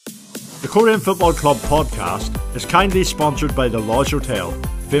The Korean Football Club podcast is kindly sponsored by the Lodge Hotel,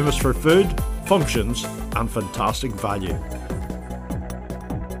 famous for food, functions and fantastic value.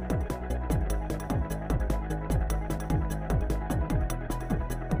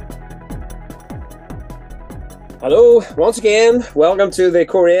 Hello, once again, welcome to the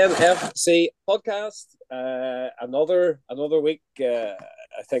Korean FC podcast. Another week.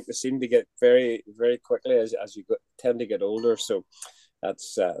 I think they seem to get very, very quickly as you tend to get older. So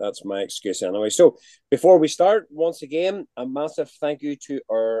that's my excuse anyway. So before we start, once again, a massive thank you to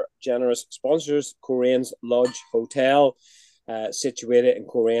our generous sponsors, Korean's Lodge Hotel, situated in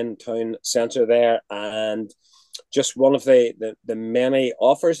Korean Town Centre there, and just one of the many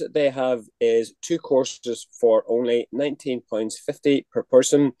offers that they have is 2 courses for only £19.50 per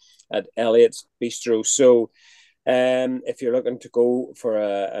person at Elliot's Bistro. So if you're looking to go for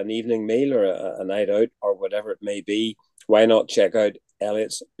an evening meal or a night out or whatever it may be, why not check out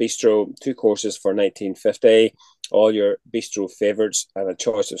Elliot's Bistro? 2 courses for £19.50, all your bistro favourites, and a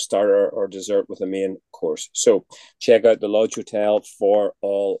choice of starter or dessert with a main course. So check out the Lodge Hotel for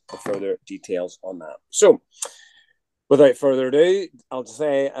all the further details on that. So without further ado, I'll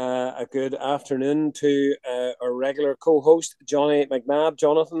say a good afternoon to our regular co-host, Johnny McNabb.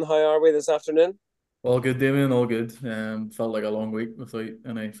 Jonathan, how are we this afternoon? All good, Damien, all good. Felt like a long week without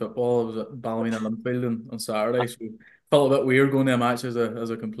any football. I was at Ballymena Linfield on Saturday, so felt a bit weird going to a match as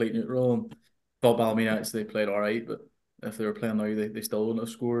a complete neutral. And thought Ballymena actually played all right, but if they were playing now, they still wouldn't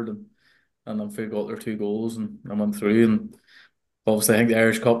have scored. And Linfield got their 2 goals and went through. And obviously, I think the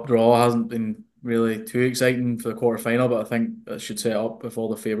Irish Cup draw hasn't been really too exciting for the quarter final, but I think it should set up if all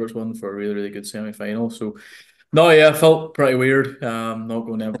the favourites win for a really, really good semi final. So no, yeah, I felt pretty weird. Not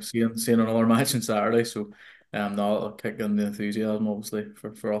going to seeing another match on Saturday, so no, I'll kick in the enthusiasm obviously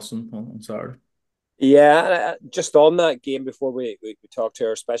for us on Saturday. Yeah, just on that game before we talk to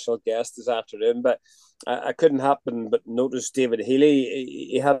our special guest this afternoon, but I couldn't happen but notice David Healy.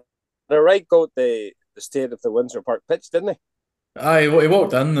 He had a right go at the state of the Windsor Park pitch, didn't he? He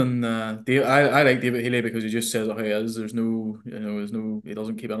walked in and I like David Healy because he just says it how he is. He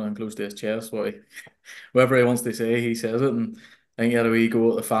doesn't keep anything close to his chest. Whatever he wants to say, he says it. And I think he had a wee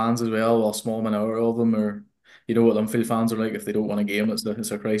go at the fans as well. While a small minority of them are, you know what Linfield fans are like if they don't win a game, it's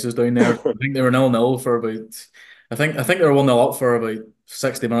a crisis down there. I think they were 0-0 for about. I think they were 1-0 up for about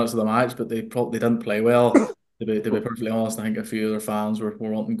 60 minutes of the match, but they probably didn't play well. To be perfectly honest, I think a few of their fans were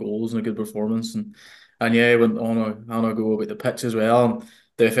wanting goals and a good performance, and yeah, he went on a go about the pitch as well. And to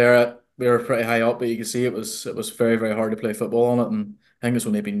be fair, we were pretty high up, but you can see it was very, very hard to play football on it. And I think it's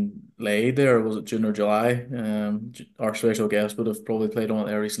only been laid there, was it June or July? Our special guest would have probably played on it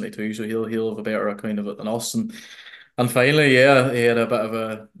there recently too, so he'll have a better account of it than us. And finally, yeah, he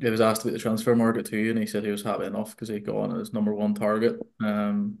was asked about the transfer market too, and he said he was happy enough because he got on his number one target.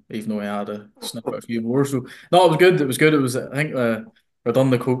 Even though he had to sniff out a few more. So no, it was good. It was good. It was, I think, I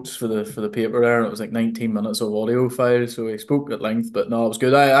done the quotes for the paper there, and it was like 19 minutes of audio file. So he spoke at length, but no, it was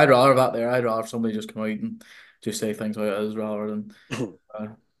good. I'd rather that there. I'd rather somebody just come out and just say things how it is rather than uh,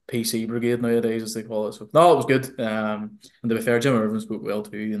 PC brigade nowadays, as they call it. So no, it was good. And to be fair, Jim Irvin spoke well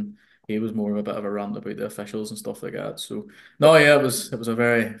too, and he was more of a bit of a rant about the officials and stuff like that. So no, yeah, it was a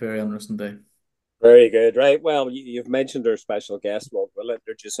very, very interesting day. Very good, right? Well, you've mentioned our special guest. Well, we'll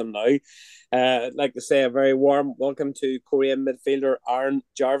introduce him now. I'd like to say a very warm welcome to Korean midfielder Aaron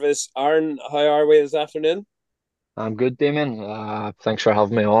Jarvis. Aaron, how are we this afternoon? I'm good, Damien. Thanks for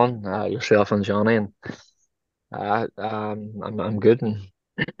having me on, yourself and Johnny. And I'm good and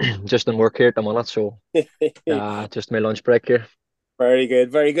just in work here at the minute, so just my lunch break here. Very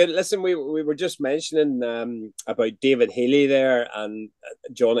good, very good. Listen, we were just mentioning about David Healy there, and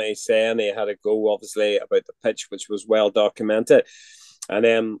Johnny saying he had a go, obviously, about the pitch, which was well documented. And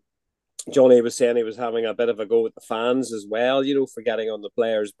then Johnny was saying he was having a bit of a go with the fans as well, for getting on the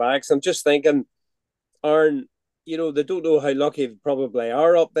players' backs. I'm just thinking, Aaron, they don't know how lucky they probably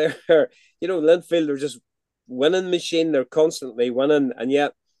are up there. Linfield are just winning machine. They're constantly winning, and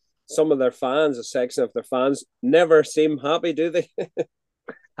yet some of their fans, a section of their fans, never seem happy, do they?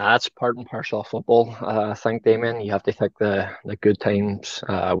 That's part and parcel of football. I think, Damien, you have to take the good times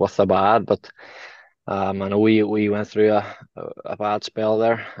with the bad, but I know we went through a bad spell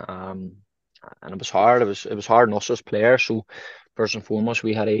there, and it was hard. It was hard on us as players. So first and foremost,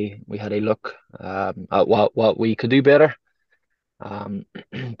 we had a look at what we could do better.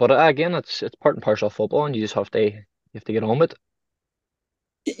 But again, it's part and parcel of football, and you have to get on with it.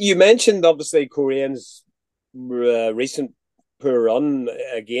 You mentioned obviously Koreans' recent poor run.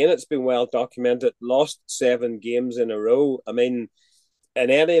 Again, it's been well documented. Lost 7 games in a row. I mean, in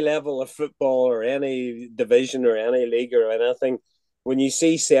any level of football or any division or any league or anything, when you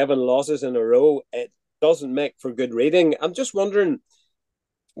see 7 losses in a row, it doesn't make for good reading. I'm just wondering,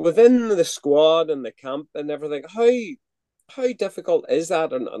 within the squad and the camp and everything, how difficult is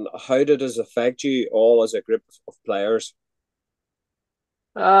that, and how did it affect you all as a group of players?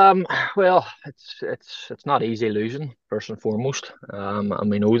 Um, well, it's not easy losing first and foremost. And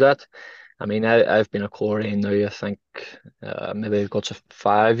we know that. I mean, I've been a Coleraine now. I think maybe I've got to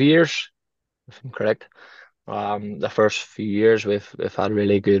 5 years, if I'm correct. The first few years we've had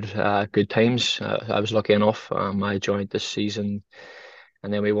really good times. I was lucky enough. I joined this season,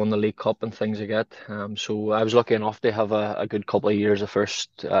 and then we won the League Cup and things like that. So I was lucky enough to have a good couple of years, the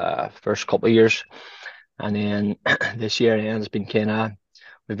first couple of years, and then this year has been kind of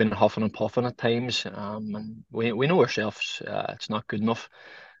we've been huffing and puffing at times. And we know ourselves. It's not good enough.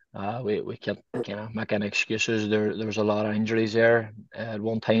 We can't kind of make any excuses. There was a lot of injuries there at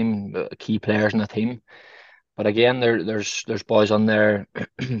one time, key players in the team. But again, there's boys on there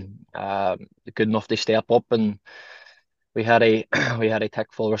uh, good enough to step up, and we had a we had to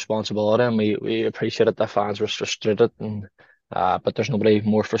take full responsibility, and we appreciated the fans were frustrated, and but there's nobody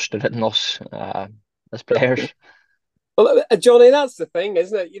more frustrated than us as players. Well, Johnny, that's the thing,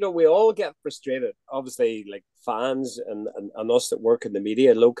 isn't it? We all get frustrated. Obviously, like fans and us that work in the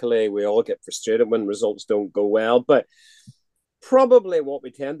media locally, we all get frustrated when results don't go well. But probably what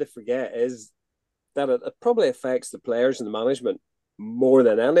we tend to forget is that it probably affects the players and the management more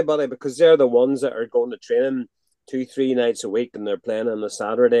than anybody, because they're the ones that are going to training 2-3 nights a week, and they're playing on a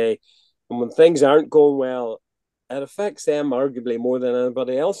Saturday. And when things aren't going well, it affects them arguably more than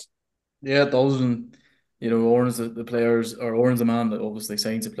anybody else. Yeah, it does, and Oran's the players, or Oran's the man that obviously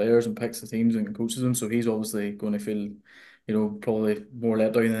signs the players and picks the teams and coaches them. So he's obviously going to feel, probably more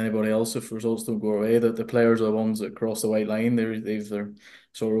let down than anybody else if results don't go away. That the players are the ones that cross the white line. They've their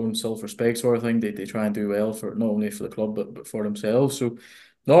sort of own self-respect sort of thing. They try and do well for not only for the club but for themselves. So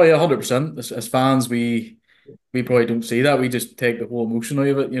no, yeah, 100%. As fans, we probably don't see that. We just take the whole emotion out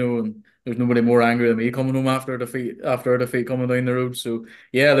of it, and there's nobody more angry than me coming home after a defeat coming down the road. So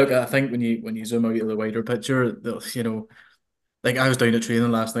yeah, look, I think when you zoom out of the wider picture, like I was down at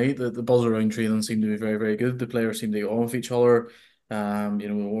training last night, the buzz around training seemed to be very, very good. The players seemed to get on with each other.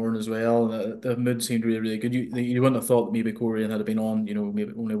 Warren as well. The mood seemed really, really good. You wouldn't have thought that maybe Korean had been on,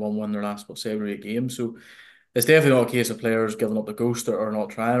 maybe only won their last 7 or 8 games. So it's definitely not a case of players giving up the ghost or not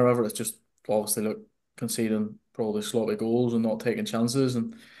trying or whatever. It's just obviously look conceding probably sloppy goals and not taking chances,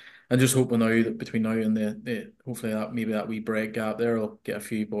 and just hoping now that between now and the hopefully that maybe that wee break gap there will get a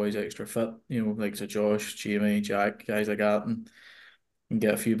few boys extra fit, like so Josh, Jamie, Jack, guys like that, and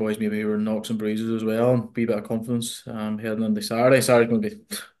get a few boys maybe who are knocks and bruises as well, and be a bit of confidence heading into Saturday. Saturday's going to be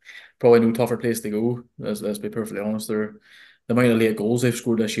probably no tougher place to go. Let's be perfectly honest. The amount of late goals they've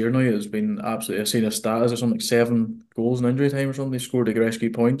scored this year now has been absolutely. I've seen a stat as something like 7 goals in injury time or something. They scored to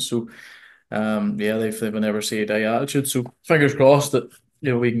rescue points. So yeah, they've a never say die attitude. So fingers crossed that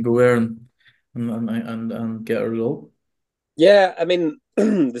we can go there and get a result. Yeah, I mean,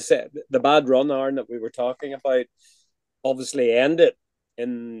 the bad run, Aaron, that we were talking about obviously ended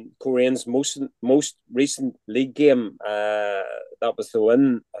in Korean's most recent league game. That was the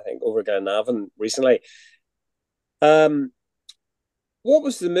win, I think, over Glenavon recently. Um, what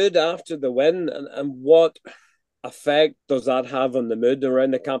was the mood after the win, and what effect does that have on the mood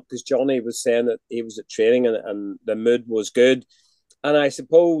around the camp? Because Johnny was saying that he was at training, and the mood was good. And I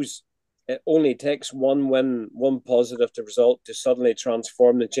suppose it only takes one win, one positive to result to suddenly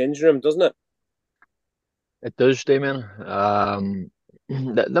transform the changing room, doesn't it? It does, Damien.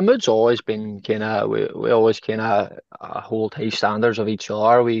 The mood's always been kind of we always kind of hold high standards of each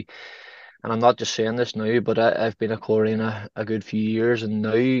other. And I'm not just saying this now, but I've been a Coleraine a good few years, and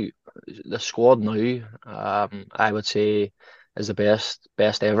now the squad now, I would say, is the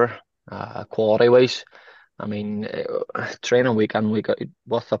best ever, quality wise. I mean, training week in week out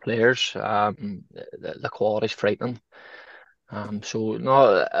with the players, the quality's frightening. So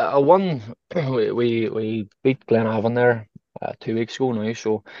no, I won. We beat Glenavon there 2 weeks ago now.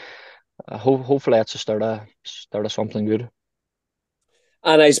 So hopefully that's the start of something good.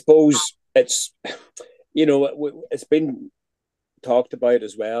 And I suppose it's been talked about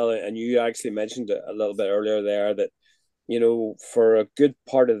as well, and you actually mentioned it a little bit earlier there that for a good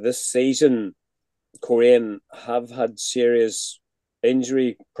part of this season, Korean have had serious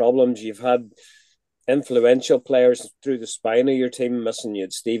injury problems. You've had influential players through the spine of your team missing. You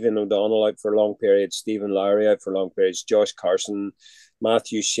had Stephen O'Donnell out for a long period, Stephen Lowry out for long periods, Josh Carson,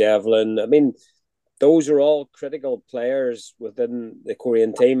 Matthew Shevlin. I mean, those are all critical players within the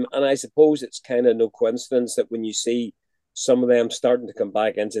Korean team. And I suppose it's kind of no coincidence that when you see some of them starting to come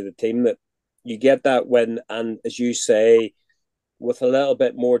back into the team, that you get that win. And as you say, with a little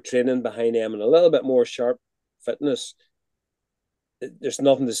bit more training behind them and a little bit more sharp fitness, there's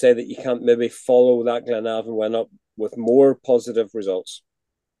nothing to say that you can't maybe follow that Glenavon win up with more positive results.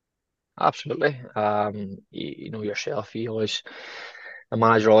 Absolutely. You know yourself, the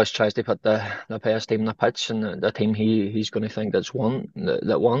manager always tries to put the best team in the pitch and the team he's going to think that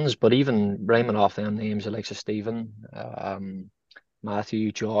wins. But even rhyming off them names, like Stephen,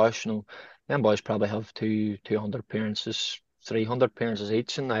 Matthew, Josh, them boys probably have 200 appearances, 300 appearances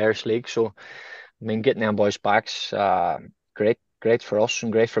each in the Irish League. So I mean, getting them boys back's great for us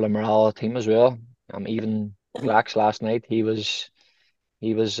and great for the morale of the team as well. Even Glax last night, he was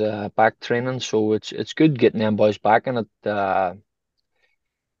back training, so it's good getting them boys back, and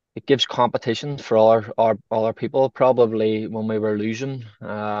it gives competition for all our people. Probably when we were losing,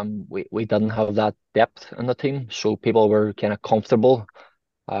 we didn't have that depth in the team, so people were kind of comfortable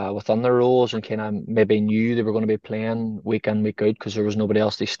within their roles and kind of maybe knew they were going to be playing week in, week out because there was nobody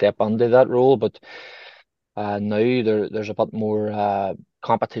else to step into that role. But now there's a bit more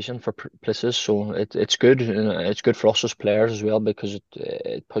competition for places, so it's good. It's good for us as players as well because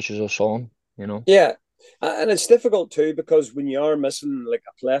it pushes us on, you know. Yeah, and it's difficult too because when you are missing like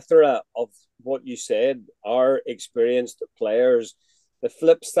a plethora of what you said, are experienced players. The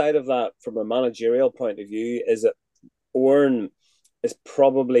flip side of that, from a managerial point of view, is that Oren is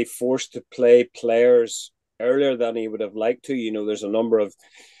probably forced to play players earlier than he would have liked to. You know, there's a number of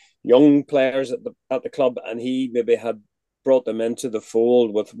young players at the club, and he maybe had brought them into the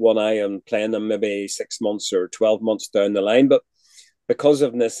fold with one eye on playing them maybe 6 months or 12 months down the line. But because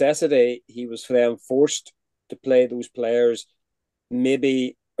of necessity, he was then forced to play those players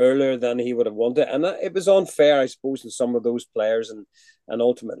maybe earlier than he would have wanted. And it was unfair, I suppose, to some of those players, and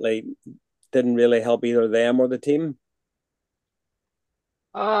ultimately didn't really help either them or the team.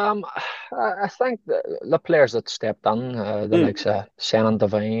 Um, I think the players that stepped in, the Mm. likes of Shannon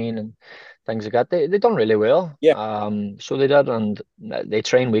Devine and things like that, they done really well. Yeah. So they did, and they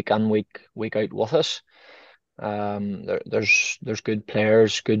train week in, week out with us. There's good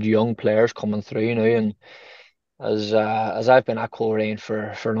players, good young players coming through now, and as I've been at Coleraine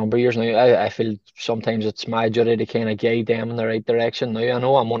for a number of years now, I feel sometimes it's my duty to kind of guide them in the right direction. Now I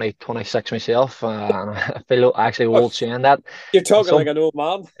know I'm only 26 myself, and I feel actually Oh, old saying that. you're And talking like an old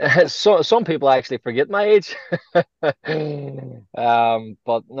man. some people actually forget my age. But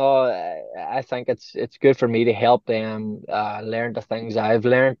no, I think it's good for me to help them learn the things I've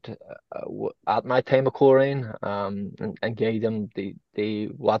learned at my time of Coleraine, and guide them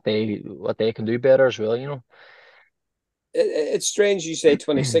what they can do better as well, you know. It's strange you say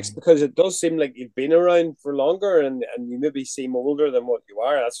 26 because it does seem like you've been around for longer, and you maybe seem older than what you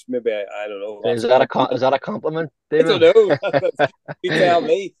are. That's maybe, I don't know, that's Is a that a compliment. is that a compliment, I don't Damon? know. You tell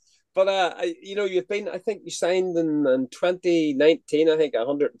me. But you've been. I think you signed in 2019. I think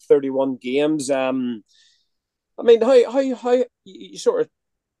 131 games. I mean, how you sort of,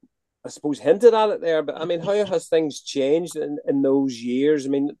 I suppose, hinted at it there, but I mean, how has things changed in those years? I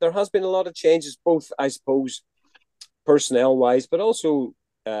mean, there has been a lot of changes, both, I suppose, personnel wise, but also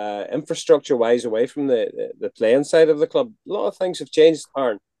infrastructure wise, away from the playing side of the club. A lot of things have changed,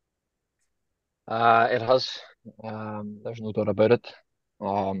 Aaron. It has. There's no doubt about it.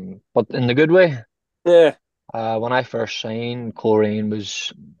 But in the good way. Yeah. When I first signed, Coleraine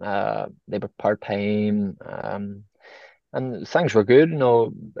was they were part time, and things were good. You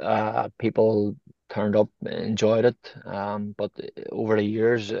know, people turned up, enjoyed it. But over the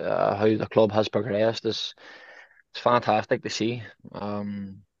years, how the club has progressed is it's fantastic to see.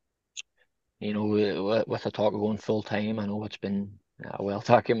 With the talk of going full time, I know it's been well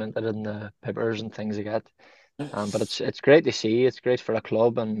documented in the papers and things like that. But it's great to see. It's great for the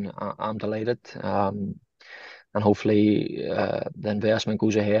club, and I'm delighted. And hopefully the investment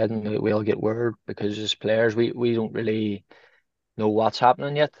goes ahead and we'll get word because as players we don't really know what's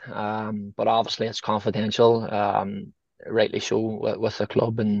happening yet. But obviously it's confidential, rightly so with the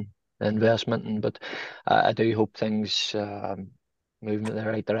club and the investment. But I do hope things move in the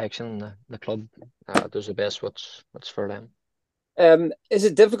right direction. The club does the best what's for them. Is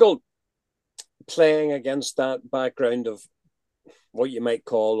it difficult playing against that background of what you might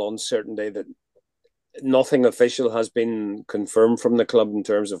call uncertainty, that nothing official has been confirmed from the club in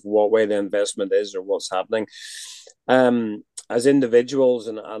terms of what way the investment is or what's happening? As individuals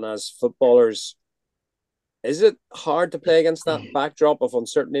and as footballers, is it hard to play against that backdrop of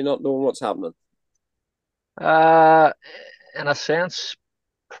uncertainty, not knowing what's happening? Uh, in a sense,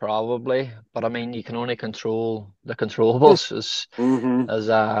 probably, but I mean, you can only control the controllables, Mm-hmm. as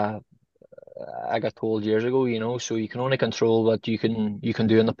I got told years ago, you know. So you can only control what you can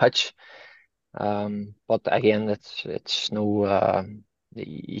do on the pitch. But again, it's no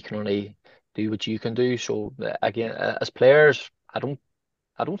you can only do what you can do. So again, as players, I don't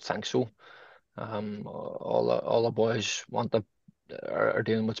think so. All the boys want are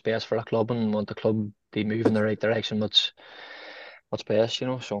doing what's best for the club and want the club to move in the right direction. What's best, you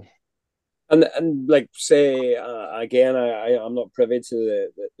know. So. And like say again, I'm not privy to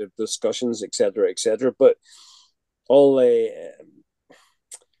the discussions, etc. But all the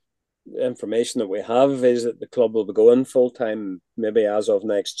information that we have is that the club will be going full time maybe as of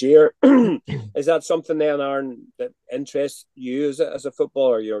next year. Is that something then, Aaron, that interests you as a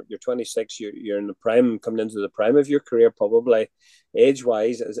footballer? You're 26, you're in the prime, coming into the prime of your career, probably age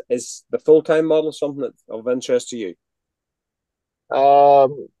wise. Is the full time model something that of interest to you?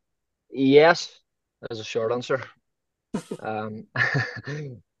 Um, yes, is a short answer. Um,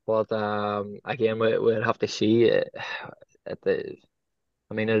 but again, we'll have to see at the.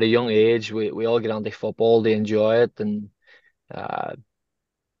 I mean, at a young age, we all get onto football to enjoy it and uh,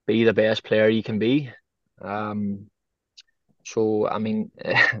 be the best player you can be. Um, so I mean,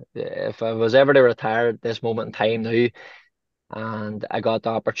 if I was ever to retire at this moment in time now, and I got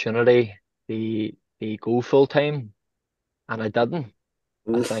the opportunity to go full time, and I didn't,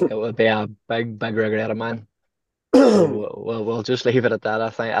 I think it would be a big regret of mine. So we'll just leave it at that. I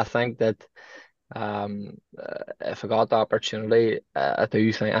think that if I got the opportunity, I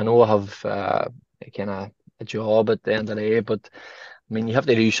do think I know I have kind of a job at the end of the day, but I mean you have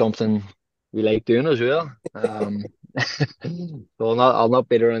to do something you like doing as well. So I'll not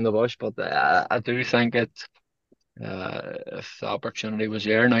beat around the bush, but I do think that if the opportunity was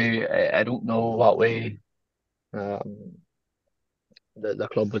there now, I don't know what way um, the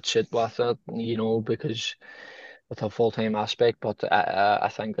club would sit with it, you know, because with a full time aspect. But I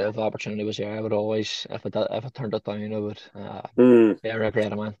think that if the opportunity was there, I would always, if I turned it down, I would Mm. be a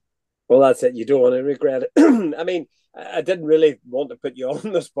regret of mine. Well, that's it. You don't want to regret it. I mean, I didn't really want to put you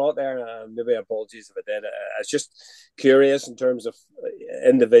on the spot there. Maybe apologies if I did. I was just curious in terms of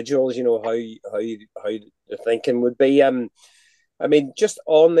individuals. You know how the thinking would be. I mean, just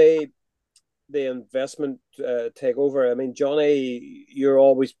on the investment takeover. I mean, Johnny, you're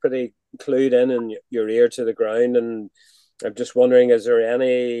always pretty clued in and your ear to the ground. And I'm just wondering, is there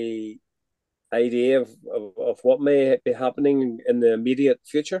any idea of what may be happening in the immediate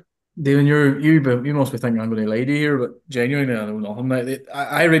future? Damon, you must be thinking I'm going to lie to you here, but genuinely, I know nothing. Like,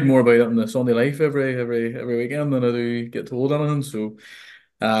 I read more about it in the Sunday Life every weekend than I do get told anything. So,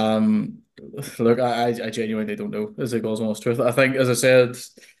 um, look, I genuinely don't know. Is the God's honest truth? I think, as I said,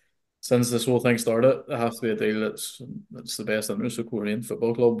 since this whole thing started, it has to be a deal that's the best interest of Korean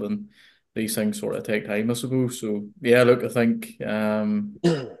football club, and these things sort of take time, I suppose. So, yeah, look, I think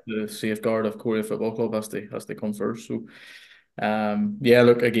the safeguard of Korean Football Club has to come first. So. Yeah,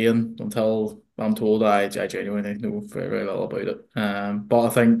 look, again, until I'm told, I genuinely know very, very little about it. But I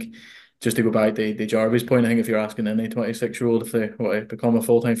think just to go back to the Jarvis point, I think if you're asking any 26-year-old if they want to become a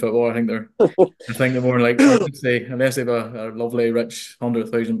full-time footballer, I think they're more likely, unless they have a lovely, rich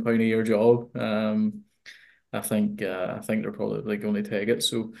 £100,000 a year job. I think they're probably going to take it.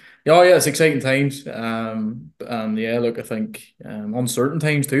 So yeah, oh, yeah, it's exciting times. And yeah, look, I think uncertain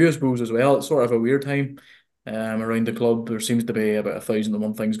times too, I suppose as well. It's sort of a weird time around the club. There seems to be about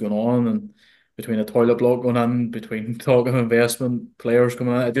 1,001 things going on, and between a toilet block going on, between talk of investment, players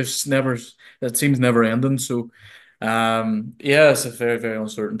coming on, it seems never ending. So yeah, it's a very, very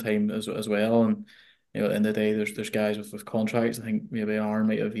uncertain time as well. And at the end of the day, there's guys with contracts. I think maybe Aaron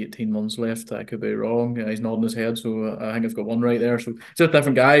might have 18 months left. I could be wrong. He's nodding his head, so I think I've got one right there. So just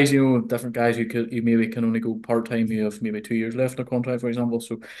different guys, different guys you maybe can only go part time. You have maybe 2 years left in a contract, for example.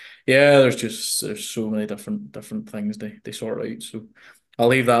 So yeah, there's so many different things they sort out. So I'll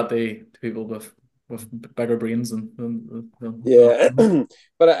leave that to people with bigger brains Yeah, than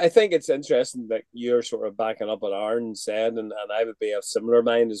but I think it's interesting that you're sort of backing up what Aaron said, and I would be of similar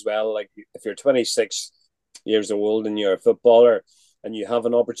mind as well. Like if you're 26 years old and you're a footballer and you have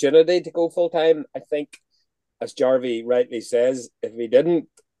an opportunity to go full time, I think, as Jarvie rightly says, if he didn't,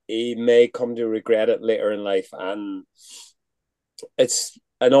 he may come to regret it later in life. And it's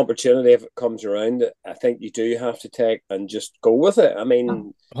an opportunity if it comes around. I think you do have to take and just go with it. I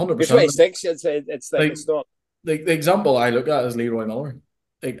mean, you're 100%. 26. It's like Like it's not. the example I look at is Leroy Miller.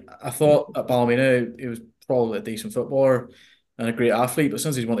 Like I thought at Ballymena he was probably a decent footballer and a great athlete, but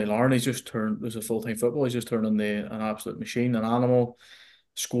since he's went to Larne, he's just turned as a full time footballer. He's just turned into an absolute machine, an animal.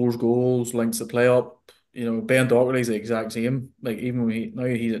 Scores goals, links the play up. Ben Dockery's the exact same. Like even when now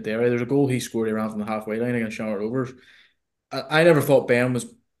he's at Derry, there's a goal he scored around from the halfway line against Shamrock Rovers. I never thought Ben was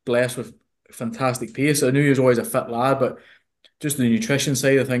blessed with fantastic pace. I knew he was always a fit lad, but just the nutrition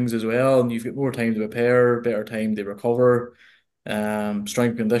side of things as well, and you've got more time to prepare, better time to recover,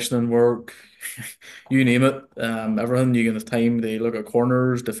 strength conditioning work, you name it, everything. You can have time to look at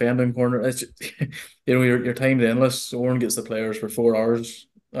corners, defending corner. It's just, your time's endless. Owen gets the players for 4 hours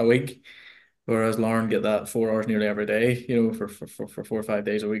a week, whereas Lauren get that 4 hours nearly every day, for 4 or 5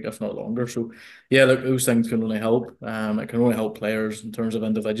 days a week, if not longer. So yeah, look, those things can only help. It can only help players in terms of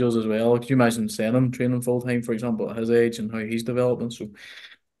individuals as well. Can you imagine seeing him training full time, for example, at his age and how he's developing? So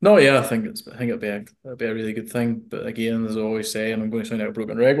no, yeah, I think it'd be a really good thing. But again, as I always say, and I'm going to sound like a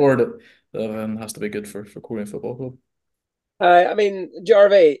broken record, it has to be good for Korean Football Club. I mean,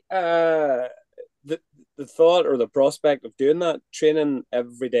 Jarvey, the the thought or the prospect of doing that training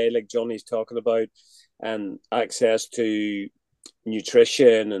every day, like Johnny's talking about, and access to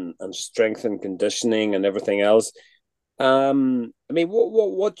nutrition and strength and conditioning and everything else. I mean,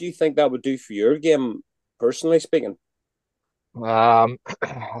 what do you think that would do for your game, personally speaking? I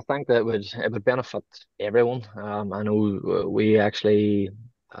think that it would benefit everyone. I know we actually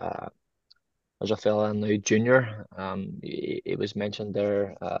there's a fella in the junior. He was mentioned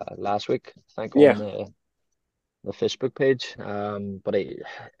there last week, I think, on Yeah. the Facebook page. But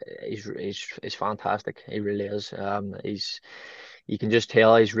he's fantastic. He really is. You can just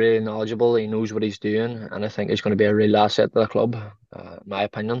tell he's really knowledgeable. He knows what he's doing, and I think he's going to be a real asset to the club, in my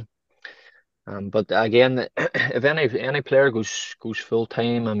opinion. But again, if any player goes full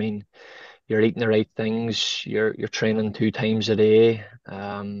time, I mean, you're eating the right things. You're training 2 times a day.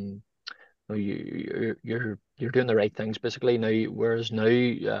 You're doing the right things basically now. Whereas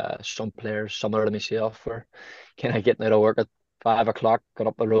now, some players, similar to myself, were kind of getting out of work at 5 o'clock, got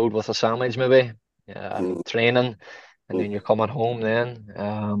up the road with a sandwich maybe, training, and then you're coming home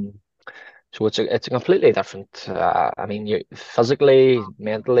then. So it's a completely different. I mean, you physically,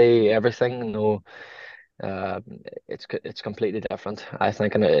 mentally, everything. No, uh, it's completely different. I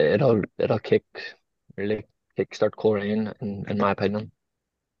think, and it'll really kickstart Korean in my opinion.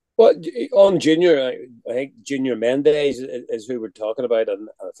 Well, on Junior, I think Junior Mendes is who we're talking about, and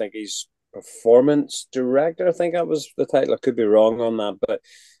I think he's performance director. I think that was the title. I could be wrong on that, but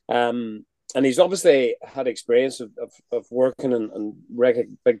and he's obviously had experience of working in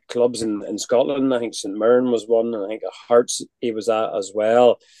big clubs in Scotland. I think St Mirren was one, and I think Hearts he was at as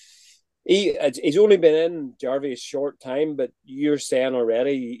well. He's only been in Jarvis a short time, but you're saying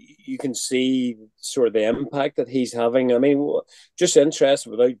already you can see sort of the impact that he's having. I mean, just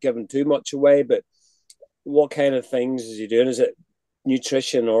interested without giving too much away, but what kind of things is he doing? Is it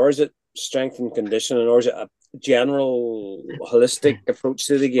nutrition, or is it strength and conditioning, or is it a general holistic approach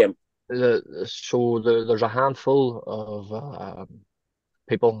to the game? There's a handful of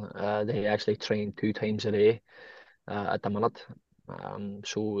people. They actually train 2 times a day at the minute.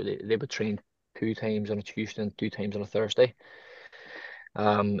 So they would train 2 times on a Tuesday and 2 times on a Thursday.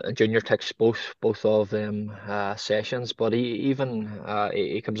 Junior takes both of them sessions, but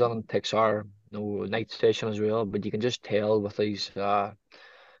he comes on and takes our night session as well. But you can just tell with these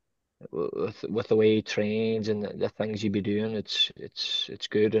with the way he trains and the things he'd be doing, it's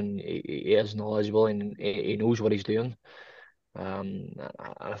good, and he is knowledgeable, and he knows what he's doing.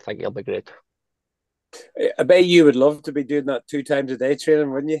 I think he'll be great. I bet you would love to be doing that 2 times a day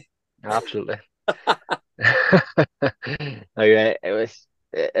training, wouldn't you? Absolutely. Okay, it was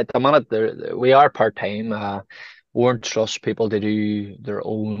at the minute we are part time. We won't trust people to do their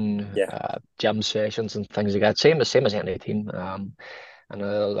own Yeah. gym sessions and things like that. Same as any team. And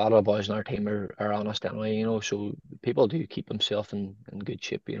a lot of the boys in our team are honest anyway, so people do keep themselves in good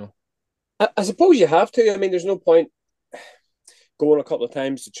shape. I suppose you have to. I mean, there's no point going a couple of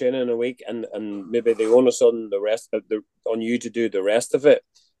times to training in a week and maybe the onus on the rest of on you to do the rest of it.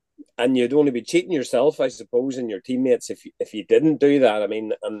 And you'd only be cheating yourself, I suppose, and your teammates if you didn't do that. I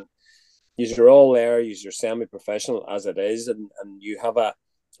mean, and you're all there, you're semi-professional as it is, and you have a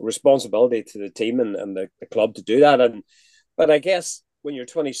responsibility to the team and the club to do that. But I guess when you're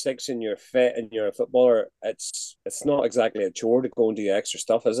 26 and you're fit and you're a footballer, it's not exactly a chore to go and do extra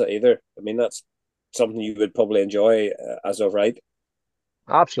stuff, is it either? I mean, that's something you would probably enjoy as of right.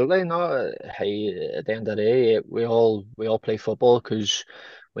 Absolutely. No, hey, at the end of the day, we all play football because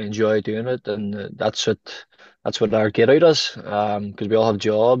we enjoy doing it, and that's what our get out is. Because we all have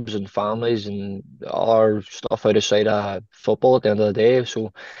jobs and families and all our stuff outside of football at the end of the day.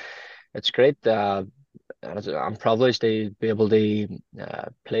 So it's great. And I'm privileged to be able to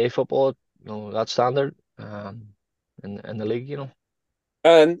play football, that standard, in the league.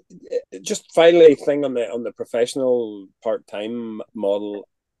 And just finally, thing on the professional part time model,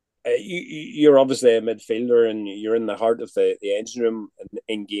 you're obviously a midfielder and you're in the heart of the engine room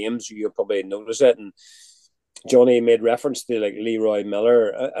in games. You'll probably notice it, and Johnny made reference to like Leroy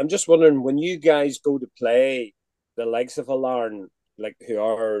Miller. I'm just wondering, when you guys go to play the likes of Alarn, like who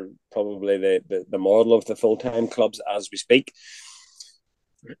are probably the model of the full-time clubs as we speak,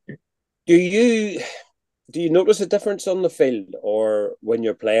 do you notice a difference on the field, or when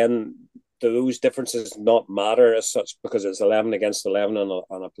you're playing, do those differences not matter as such because it's 11 against 11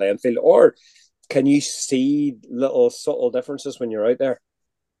 on a playing field, or can you see little subtle differences when you're out there?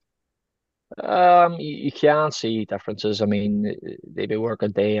 You can see differences. I mean, they be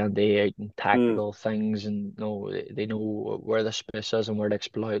working day in day out in Mm. tactical things, and they know where the space is and where to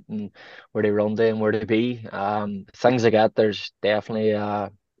exploit and where to run to and where to be. Things like that. There's definitely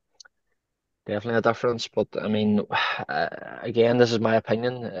a difference. But I mean, again, this is my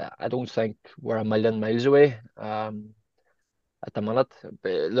opinion. I don't think we're a million miles away. At the minute,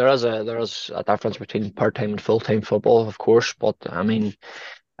 but there is a difference between part-time and full-time football, of course. But I mean,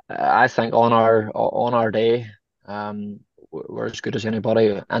 I think on our day, we're as good as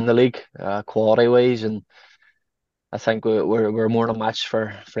anybody in the league, quality wise, and I think we're more than a match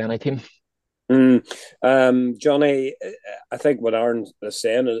for any team. Mm. Johnny, I think what Aaron is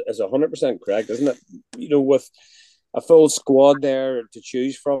saying is 100% correct, isn't it? With a full squad there to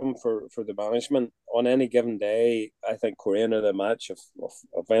choose from for the management on any given day, I think Korean are the match of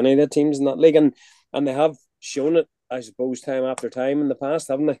any of the teams in that league, and they have shown it, I suppose, time after time in the past,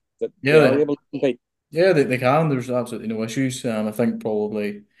 haven't they? That Yeah, they are able to compete. they can. There's absolutely no issues. I think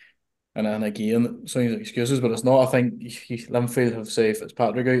probably, and again, it sounds like excuses, but it's not. I think Linfield have say if it's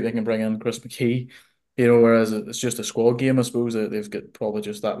Patrick out, they can bring in Chris McKee. Whereas it's just a squad game, I suppose that they've got probably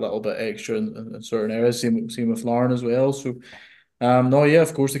just that little bit extra in certain areas. Same with Lauren as well. So, no, yeah,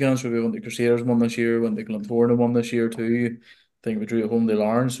 of course they can. So we went to Crusaders won this year, went to Glentoran won this year too. I think we drew at home to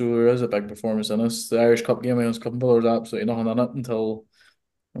Lauren, so there is a big performance in us. The Irish Cup game against Cumberland, there's absolutely nothing in it until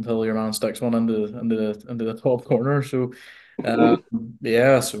your man sticks one into the top corner. So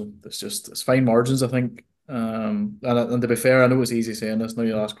yeah, so it's fine margins, I think. And to be fair, I know it's easy saying this now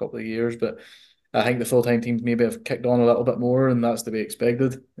the last couple of years, but I think the full time teams maybe have kicked on a little bit more, and that's to be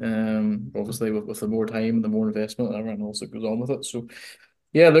expected. Obviously with the more time and the more investment and everything else that goes on with it. So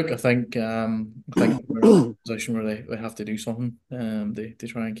yeah, look, I think we're in a position where they have to do something. They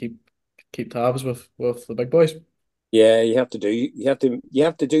try and keep tabs with the big boys. Yeah, you have to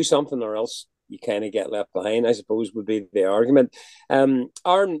do something, or else you kind of get left behind, I suppose, would be the argument.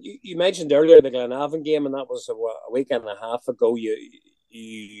 Aaron, you mentioned earlier the Glenavon game, and that was a week and a half ago.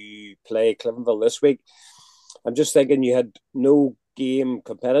 You play Cliftonville this week. I'm just thinking you had no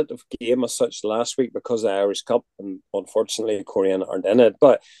competitive game as such last week because of the Irish Cup, and unfortunately, Korean aren't in it.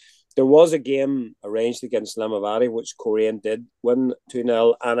 But there was a game arranged against Limavady, which Korean did win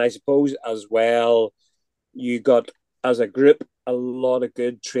 2-0. And I suppose as well, you got, as a group, a lot of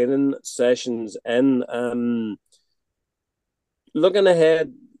good training sessions in. Looking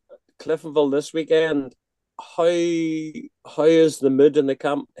ahead, Cliftonville this weekend, how is the mood in the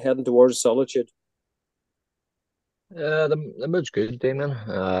camp heading towards Solitude? The mood's good, Damien.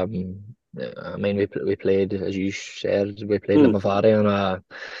 I mean, we played, as you said, we played Mm. Limavady on a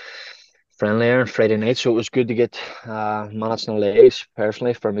friendly on Friday night, so it was good to get minutes in the legs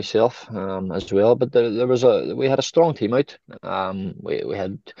personally for myself as well. But we had a strong team out. We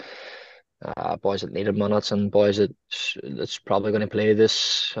had boys that needed minutes and boys that's probably going to play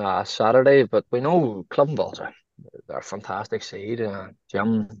this Saturday. But we know Clubbenville's they're a fantastic seed.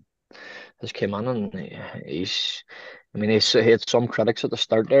 Jim has came in and he's. I mean, he had some critics at the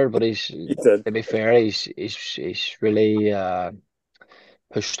start there, but You did. to be fair, he's really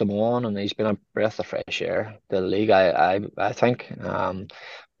pushed them on, and he's been a breath of fresh air to the league. I think.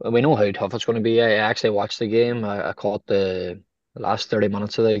 We know how tough it's going to be. I actually watched the game. I caught the last 30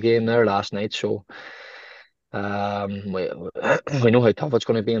 minutes of the game there last night, so we we know how tough it's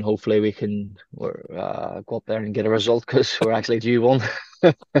going to be, and hopefully we can go up there and get a result because we're actually due one.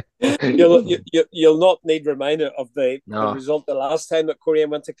 You'll not need reminder of the No, result the last time that Korea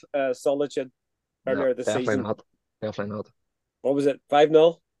went to Solitude no, earlier this definitely season. not. Definitely not. What was it?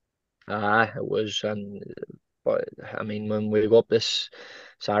 5-0? It was, but I mean, when we go up this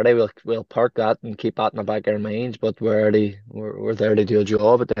Saturday, we'll park that and keep that in the back of our minds. But we're there to do a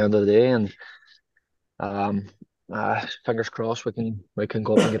job at the end of the day, and um, fingers crossed we can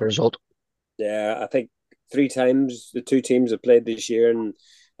go up and get a result. Yeah, I think three times the two teams have played this year, and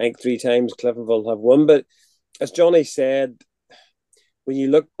I think three times Cliftonville have won. But as Johnny said, when you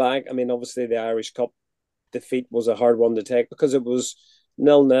look back, I mean, obviously the Irish Cup defeat was a hard one to take because it was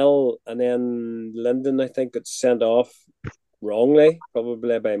 0-0, and then Linden, I think, got sent off wrongly,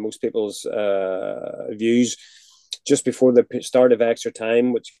 probably by most people's views. just before the start of extra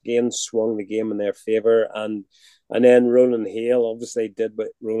time, which again swung the game in their favour. And then Ronan Hale obviously did what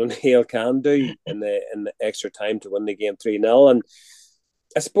Ronan Hale can do in the extra time to win the game 3-0. And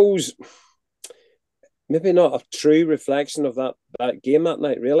I suppose maybe not a true reflection of that game that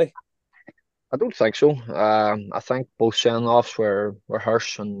night, really. I don't think so. I think both send-offs were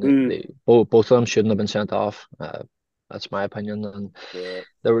harsh, and Mm. both of them shouldn't have been sent off. That's my opinion. And Yeah.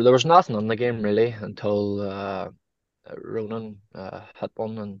 there was nothing in the game really until Ronan hit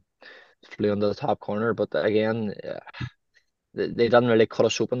one and flew into the top corner. But again, they didn't really cut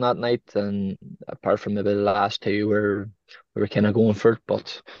us open that night. And apart from maybe the last two, where we were kind of going for it.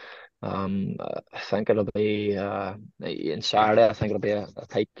 But I think it'll be in Saturday. I think it'll be a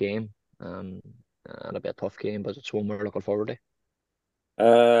tight game. Um, it'll be a tough game, but it's one we're looking forward to.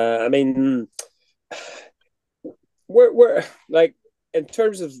 I mean, we're like in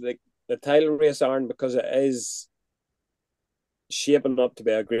terms of the title race, Aaron, because it is shaping up to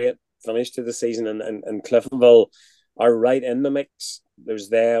be a great finish to the season, and Cliftonville are right in the mix. There's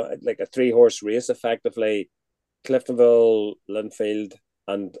there like a 3-horse race effectively. Cliftonville, Linfield,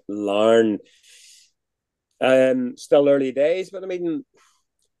 and Larne. Still early days, but I mean,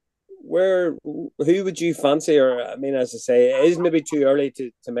 who would you fancy? Or I mean, as I say, it is maybe too early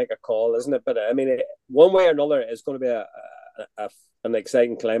to make a call, isn't it? But I mean, one way or another, it's going to be an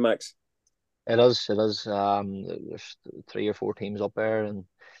exciting climax. It is. It is. There's 3 or 4 teams up there, and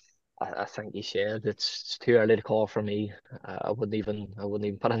I think you said it's too early to call for me. I wouldn't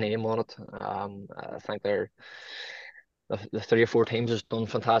even put a name on it. I think the 3 or 4 teams has done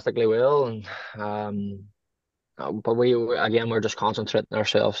fantastically well, and but again we're just concentrating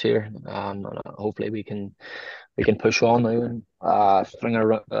ourselves here. And hopefully we can push on now and string a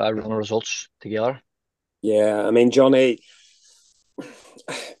run of results together. Yeah, I mean, Johnny,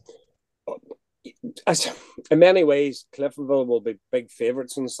 in many ways, Cliftonville will be big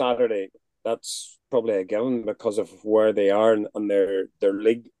favourites on Saturday. That's probably a given because of where they are on their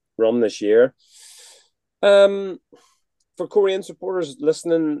league run this year. For Korean supporters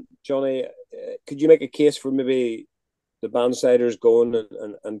listening, Johnny, could you make a case for maybe the Bandsiders going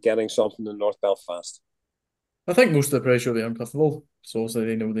and getting something in North Belfast? I think most of the pressure will be on Cliftonville. So obviously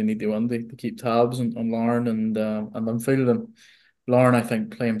they know they need to win to keep tabs on Larne and Linfield. And Larne, I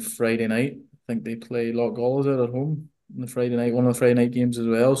think, playing Friday night. I think they play Lochgall at home on the Friday night, one of the Friday night games as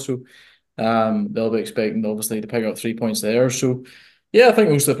well. So they'll be expecting obviously to pick up 3 points there. So yeah, I think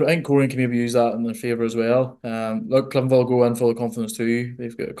I think Korean can maybe use that in their favour as well. Look, Cliftonville go in full of confidence too.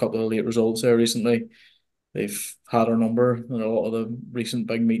 They've got a couple of late results there recently. They've had our number in a lot of the recent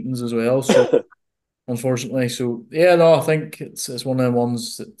big meetings as well. So unfortunately, so yeah, no, I think it's one of the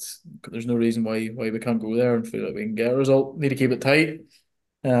ones that there's no reason why we can't go there and feel like we can get a result. Need to keep it tight.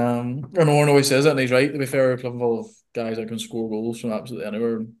 And Owen always says it, and he's right. To be fair, Cliftonville have guys that can score goals from absolutely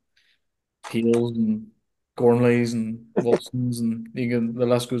anywhere. Peels and Gormleys and Wilsons and the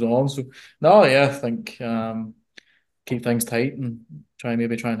list goes on. So no, yeah, I think keep things tight and try and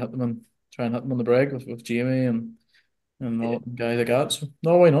hit them on the break with Jamie and all the guys like that. So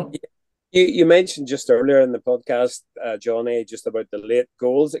no, why not? You mentioned just earlier in the podcast, Johnny, just about the late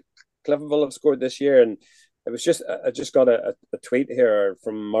goals that Cliftonville have scored this year, and it was just I just got a tweet here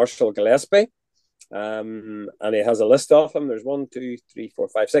from Marshall Gillespie, and he has a list of them. There's 1, 2, 3, 4,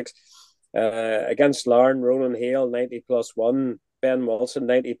 5, 6. Against Larne, Ronan Hale 90+1, Ben Wilson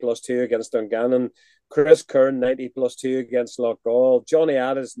 90+2 against Dungannon, Chris Kern 90+2 against Lochgall, Johnny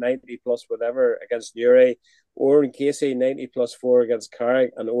Addis 90+ whatever against Newry, Oran Casey 90+4 against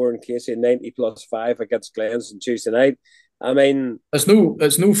Carrick, and Oran Casey 90+5 against Glens on Tuesday night. I mean, it's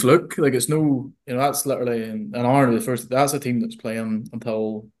no fluke. Like it's no, that's literally an hour the first. That's a team that's playing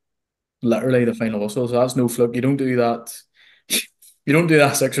until literally the final whistle. So that's no fluke. You don't do that. You don't do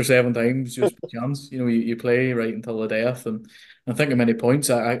that 6 or 7 times just by chance. You play right until the death, and I think how many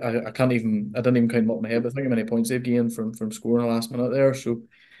points I can't even I didn't even count them up in my head, but I think how many points they've gained from scoring the last minute there. So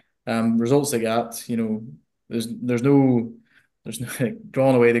results like that, there's no like,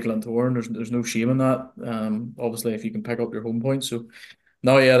 drawing away the Glentoran. There's no shame in that. Obviously if you can pick up your home points. So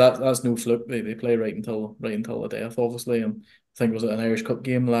no, yeah, that's no fluke. They play right until the death, obviously. And I think it was an Irish Cup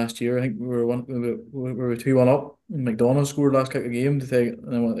game last year. I think we were 2-1 up. And McDonough scored last kick of the game to take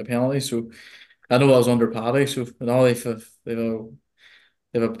and then went to penalty. So I know that was under Paddy. So now they've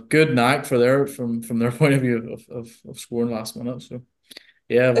a good knack from their point of view of scoring last minute. So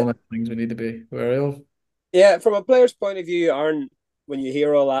yeah, one of the things we need to be wary of. yeah, from a player's point of view, Aaron, when you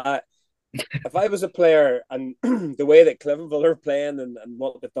hear all that, if I was a player and the way that Cliftonville are playing and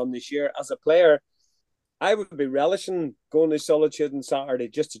what they've done this year, as a player, I would be relishing going to Solitude on Saturday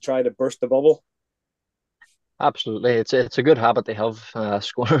just to try to burst the bubble. Absolutely, it's a good habit to have,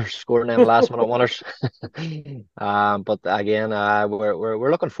 scoring them last minute winners. But again,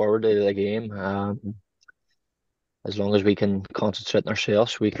 we're looking forward to the game. As long as we can concentrate on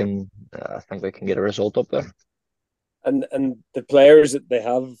ourselves, we can. I think we can get a result up there. And the players that they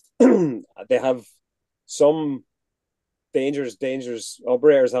have, they have some dangerous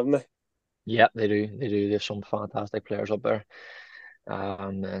operators, haven't they? Yeah, they do. They do. They have some fantastic players up there.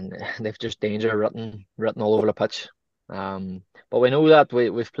 And they've just danger written all over the pitch. But we know that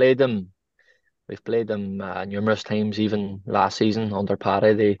we've played them. We've played them numerous times, even last season under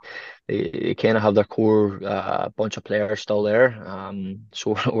Paddy. They kind of have their core bunch of players still there.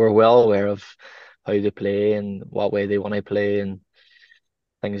 So we're well aware of how they play and what way they want to play and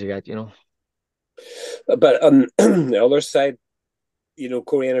things like that. But on the other side,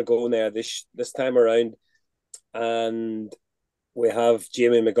 Korean are going there this time around, and we have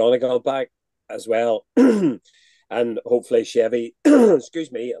Jamie McGonigal back as well, and hopefully Chevy,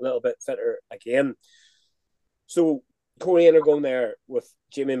 excuse me, a little bit fitter again. So Korean are going there with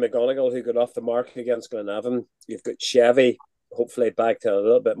Jamie McGonigal, who got off the mark against Glenavon. You've got Chevy, hopefully back to a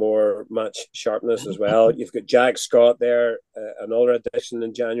little bit more match sharpness as well. You've got Jack Scott there, another addition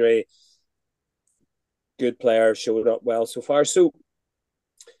in January. Good player, showed up well so far. So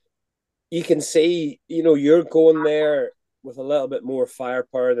you can see, you're going there with a little bit more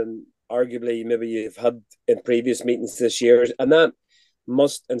firepower than arguably maybe you've had in previous meetings this year. And that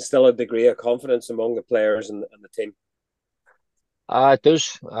must instill a degree of confidence among the players and the team. It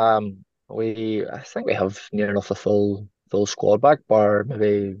does. I think we have near enough a full squad back, bar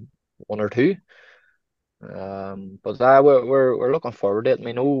maybe one or two. But we're looking forward to it.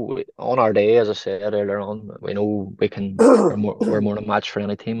 We know on our day, as I said earlier on, we know we're more than a match for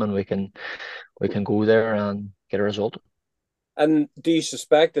any team, and we can go there and get a result. And do you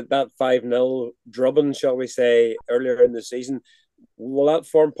suspect that 5-0 drubbing, shall we say, earlier in the season, will that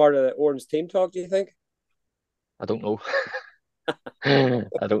form part of the Orange team talk, do you think? I don't know.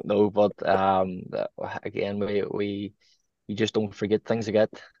 I don't know, but again, we you just don't forget things again.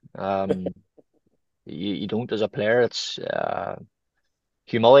 Um, you don't as a player. It's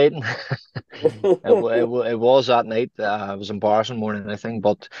humiliating. It was that night. It was embarrassing more than anything.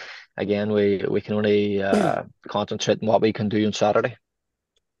 But again, we can only concentrate on what we can do on Saturday.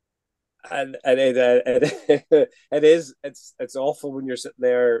 And it is it's awful when you're sitting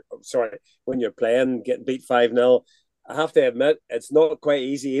there. Sorry, when you're playing, getting beat 5-0. I have to admit, it's not quite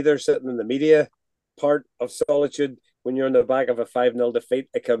easy either. Sitting in the media part of Solitude when you're in the back of a 5-0 defeat,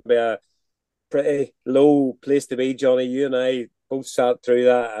 it can be a pretty low place to be. Johnny, you and I both sat through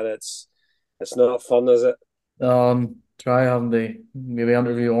that, and it's not fun, is it? Try having to maybe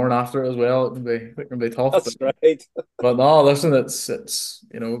interview Orn after as well. It can be tough, That's right. but no, listen, it's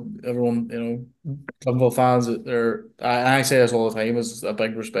everyone Clinville fans. I say this all the time. Is a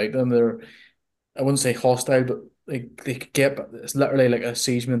big respect to them. I wouldn't say hostile, but they could get it's literally like a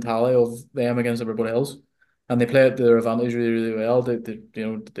siege mentality of them against everybody else, and they play it to their advantage really well. They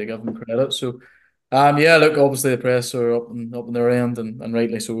give them credit. So, yeah, look, obviously the press are up in their end, and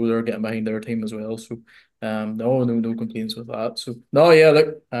rightly so. They're getting behind their team as well. So, no complaints with that. So, no, yeah,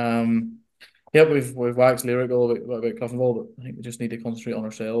 look, yeah, we've waxed lyrical about Cliftonville, but I think we just need to concentrate on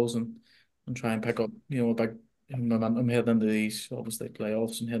ourselves and try and pick up a big momentum heading into these obviously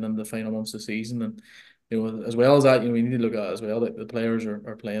playoffs and heading into the final months of the season. And as well as that, we need to look at as well that the players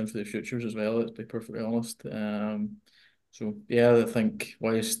are playing for the futures as well. Let's be perfectly honest. So yeah, I think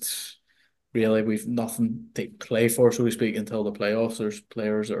whilst really we've nothing to play for, so to speak, until the playoffs, there's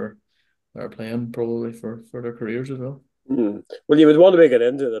players that are playing probably for their careers as well. Well, you would want to get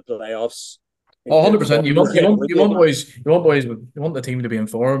into the playoffs. Oh, 100%. You want the team to be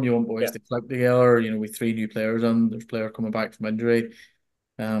informed. You want boys to click together. With three new players in, there's players coming back from injury.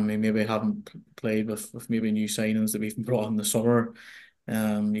 We maybe haven't played with maybe new signings that we've brought in the summer. You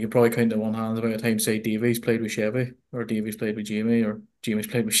can probably count on one hand about the time say Davies played with Chevy, or Davies played with Jamie, or Jamie's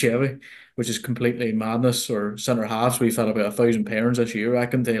played with Chevy, which is completely madness. Or centre halves, we've had about 1,000 pairings this year. I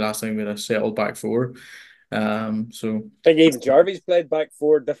reckon the last time we had a settled back four. So I think even Jarvis played back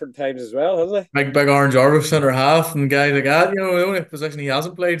four different times as well, hasn't he? big orange Jarvis centre half and guys like that. The only position he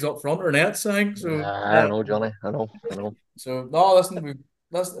hasn't played is up front or nets, I think. So I know, Johnny. I know. So no, listen,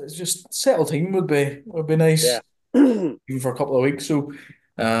 it's just settled team would be nice, Yeah. even for a couple of weeks. So,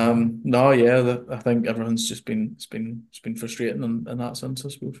 no, yeah, I think everyone's just been frustrating in that sense, I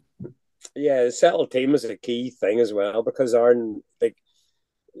suppose. Yeah, the settled team is a key thing as well, because Aaron, like,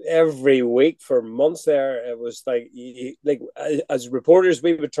 every week for months there, it was like as reporters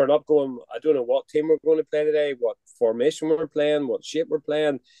we would turn up going, I don't know what team we're going to play today, what formation we're playing, what shape we're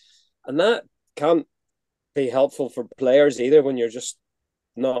playing, and that can't be helpful for players either when you're just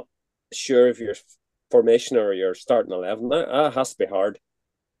not sure of your formation or your starting 11. That has to be hard.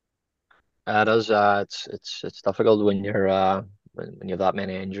 It is. It's difficult when you're when you have that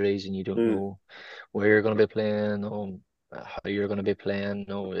many injuries and you don't Mm. know where you're going to be playing, how you're going to be playing.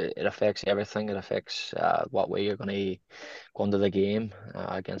 It affects everything. It affects what way you're going to go into the game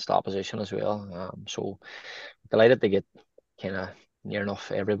against opposition as well. So delighted to get kind of near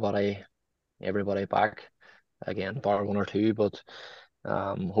enough everybody back again, bar one or two, but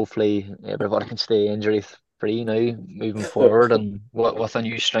hopefully everybody can stay injury free now moving forward, and with a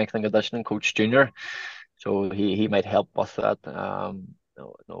new strength and conditioning coach Junior, so he might help with that.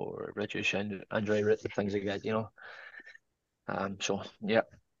 No reduce injury rate and things like that, you know. So yeah.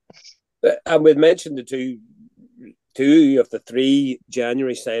 And we'd mentioned the two of the three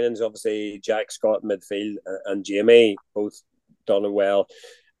January signings, obviously Jack Scott in midfield and Jamie both done it well.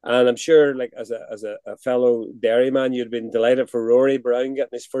 And I'm sure, like as a fellow Derryman, you'd been delighted for Rory Brown getting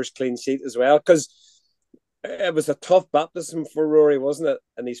his first clean sheet as well, because it was a tough baptism for Rory, wasn't it?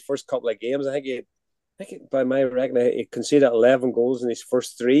 In his first couple of games, I think by my reckoning, he conceded 11 goals in his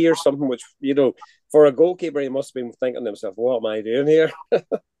first three or something, which, for a goalkeeper, he must have been thinking to himself, what am I doing here?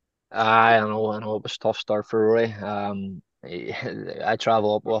 I know it was a tough start for Rory. I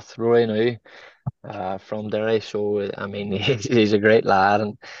travel up with Rory now. From Derry. So I mean, he's a great lad,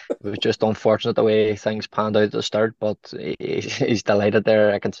 and it was just unfortunate the way things panned out at the start. But he's delighted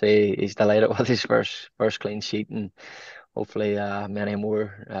there. I can say he's delighted with his first clean sheet, and hopefully many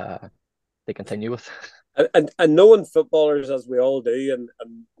more to continue with. And knowing footballers as we all do,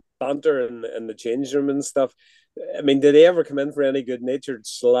 and banter in the change room and stuff. I mean, did he ever come in for any good natured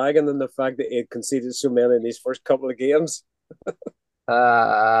slagging in the fact that he had conceded so many in these first couple of games?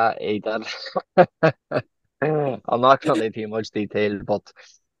 He did. I'm not going into too much detail, but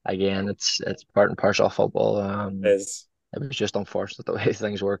again, it's part and parcel of football. Is It was just unfortunate the way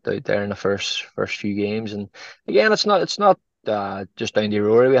things worked out there in the first few games. And again, it's not just down to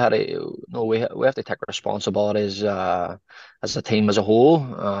Rory. We had a no, we have to take responsibility as a team as a whole.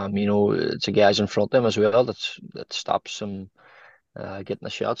 It's the guys in front of them as well that stops them getting the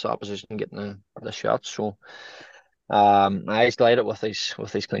shots, opposition getting the shots. So I was delighted with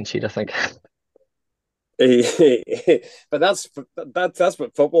his clean sheet, I think. but that's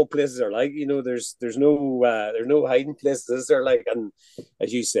what football places are like. There's no hiding places there, like, and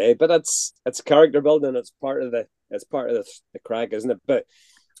as you say, but it's character building. It's part of the crack, isn't it? But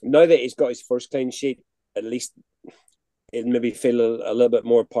now that he's got his first clean sheet, at least it maybe feel a little bit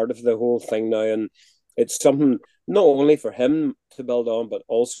more part of the whole thing now, and it's something not only for him to build on, but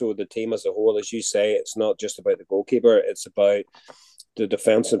also the team as a whole. As you say, it's not just about the goalkeeper; it's about the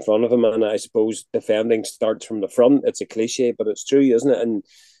defense in front of him. And I suppose defending starts from the front. It's a cliche, but it's true, isn't it? And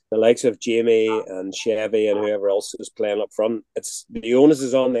the likes of Jamie and Chevy and whoever else is playing up front, it's the onus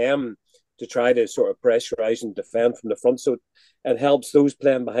is on them to try to sort of pressurize and defend from the front. So it helps those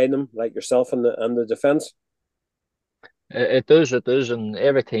playing behind them, like yourself and the defense. It does, and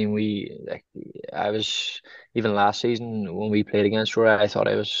every time I was even last season when we played against Roy, I thought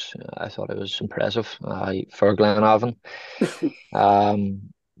it was impressive for Glenavon.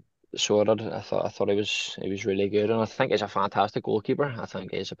 Um, so I thought he was really good, and I think he's a fantastic goalkeeper. I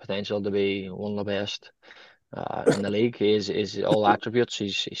think he has a potential to be one of the best in the league. He's all attributes.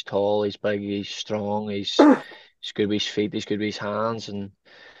 He's tall, he's big, he's strong, he's good with his feet, he's good with his hands, and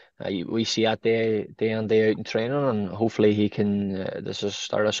we see that day in day out in training, and hopefully he can. This is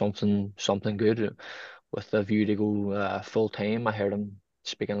start of something good with the view to go full time. I heard him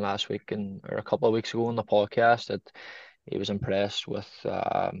speaking last week or a couple of weeks ago on the podcast that he was impressed with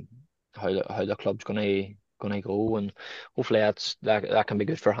how the club's gonna go, and hopefully that can be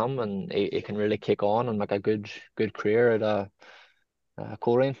good for him, and he can really kick on and make a good career at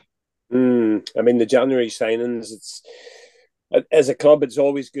Coleraine. I mean, the January signings, as a club, it's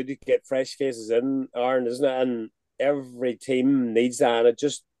always good to get fresh faces in, Aaron, isn't it? And every team needs that, and it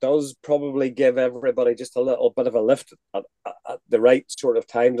just does probably give everybody just a little bit of a lift at the right sort of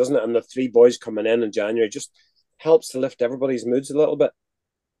time, doesn't it? And the three boys coming in January just helps to lift everybody's moods a little bit.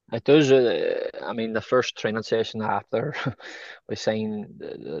 It does. I mean, the first training session after we signed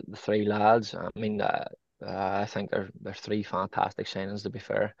the three lads. I mean, I think they're three fantastic signings. To be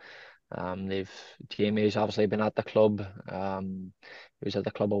fair, Jamie's obviously been at the club. He was at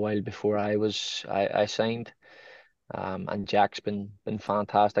the club a while before I signed. And Jack's been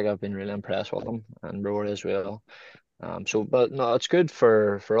fantastic. I've been really impressed with him, and Rory as well. But no, it's good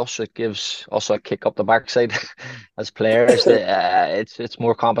for us. It gives us a kick up the backside as players. It's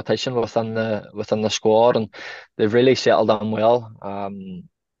more competition within the squad, and they've really settled on well.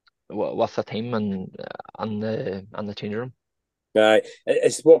 with the team and the changing room.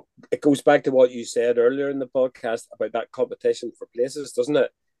 It's what it goes back to what you said earlier in the podcast about that competition for places, doesn't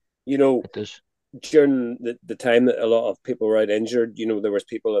it? You know, It does. during the time that a lot of people were out injured, you know, there was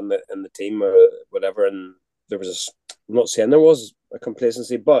people in the team or whatever, and there was I'm not saying there was a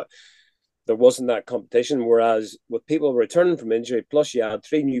complacency, but there wasn't that competition. Whereas with people returning from injury, plus you had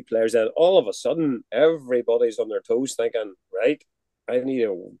three new players, and all of a sudden everybody's on their toes, thinking, right, I need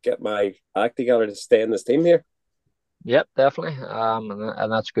to get my act together to stay in this team here. Yep, definitely.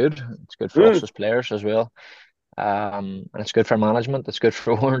 And that's good. It's good for Mm. us as players as well. And it's good for management. It's good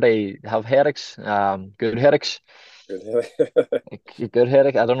for when they have headaches. Good headaches. Good. Good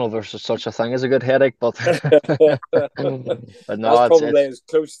headache. I don't know if there's such a thing as a good headache, but but That's no, probably it's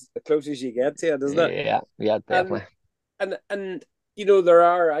as close as you get to it, isn't it? yeah, And definitely. and you know there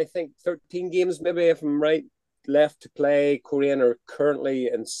are, I think, 13 games, maybe if I'm right, left to play. Korean are currently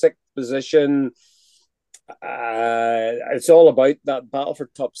in sixth position. It's all about that battle for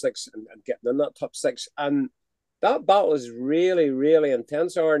top six and getting in that top six. And that battle is really, really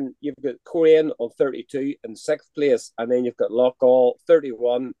intense. Aaron, you've got Korean on 32 in sixth place, and then you've got Loughgall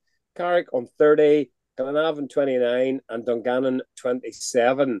 31, Carrick on 30, Glenavon 29, and Dungannon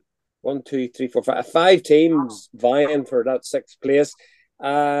 27. One, two, three, four, five. Five teams vying for that sixth place.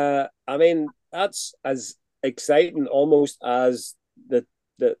 I mean, that's as exciting almost as the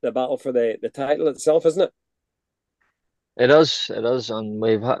battle for the title itself, isn't it? It is, and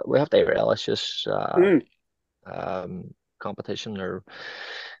we have to relish this Mm. competition or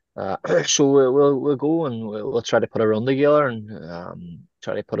so we'll go and we'll try to put a run together and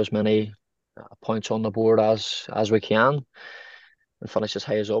try to put as many points on the board as we can and finish as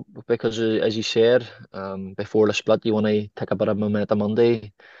high as up because as you said before the split you want to take a bit of momentum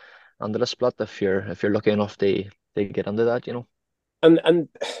Monday under the split if you're lucky enough to get into that, you know. And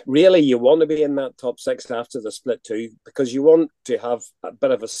really, you want to be in that top six after the split too, because you want to have a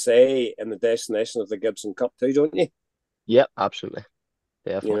bit of a say in the destination of the Gibson Cup too, don't you? Yeah, absolutely,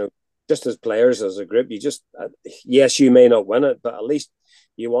 You definitely. know, just as players, as a group, you just yes, you may not win it, but at least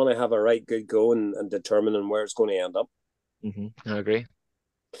you want to have a right good go and determining where it's going to end up. I agree.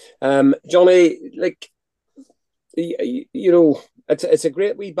 Johnny, like you know, it's a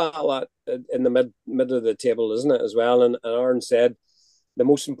great wee battle in the mid of the table, isn't it? As well, and Aaron said the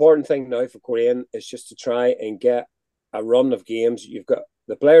most important thing now for Korean is just to try and get a run of games. You've got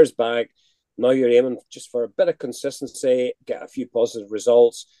the players back. Now you're aiming just for a bit of consistency, get a few positive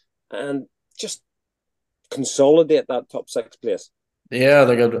results, and just consolidate that top six place. Yeah,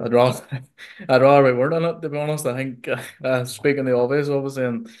 like I'd rather I'd rather we weren't in it, to be honest. I think speaking the obvious, obviously,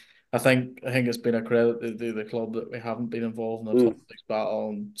 and I think it's been a credit to the club that we haven't been involved in the top Mm. six battle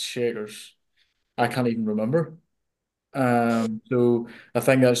and shakers. I can't even remember. So I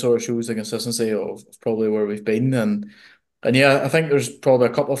think that sort of shows the consistency of probably where we've been, and yeah, I think there's probably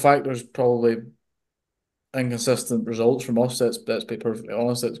a couple of factors, probably inconsistent results from us. Let's be perfectly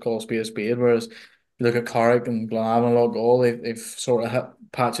honest. Let's call a spade a spade. Whereas you look at Carrick and Glenavon, all they've sort of hit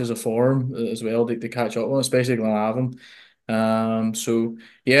patches of form as well to catch up on, especially Glenavon. So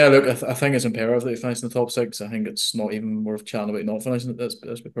yeah, look, I think it's imperative that we finish in the top six. I think it's not even worth chatting about not finishing it.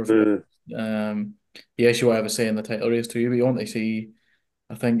 Let's be perfectly Mm. honest. Yes, you have a say in the title race too, but you want to see.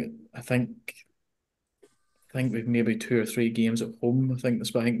 I think we've maybe two or three games at home. I think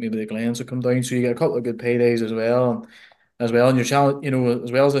maybe the Glens will come down, so you get a couple of good paydays as well. And your challenge,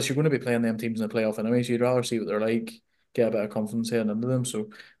 as well as this, you're going to be playing them teams in the playoff anyway. So you'd rather see what they're like, get a bit of confidence heading into them.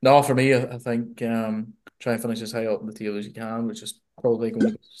 So no, for me, I think try and finish as high up in the table as you can, which is probably going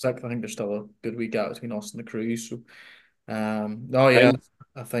to be sixth. I think there's still a good wee gap between us and the Cruise. So no, yeah, And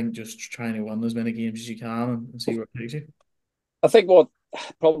I think just trying to win as many games as you can and see where it takes you. I think what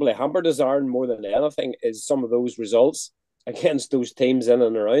probably hampered us, Aaron, more than anything, is some of those results against those teams in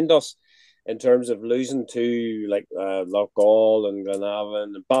and around us. In terms of losing to like Loughgall and Glenavon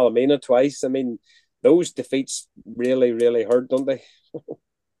and Ballymena twice, I mean, those defeats really, really hurt, don't they?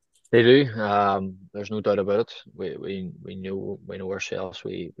 They do. There's no doubt about it. We know ourselves.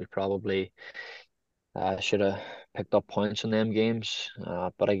 We probably should have picked up points in them games.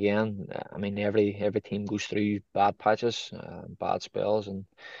 But again, I mean, every team goes through bad patches, bad spells, and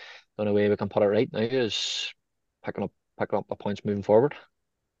the only way we can put it right now is picking up the points moving forward.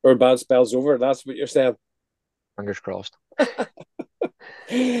 Or bad spells over. That's what you're saying. Fingers crossed.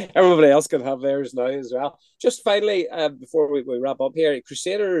 Everybody else can have theirs now as well. Just finally, before we wrap up here,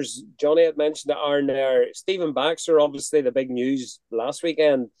 Crusaders, Johnny had mentioned that Aaron there. Stephen Baxter, obviously the big news last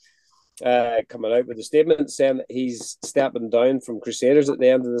weekend, coming out with a statement saying that he's stepping down from Crusaders at the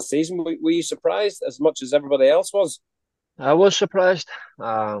end of the season. Were you surprised as much as everybody else was? I was surprised.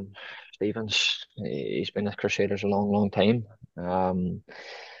 He's been at Crusaders a long, long time. Um,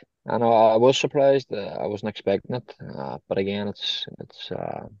 and I was surprised. I wasn't expecting it. But again, it's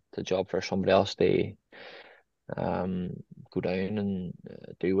a job for somebody else. They um, go down and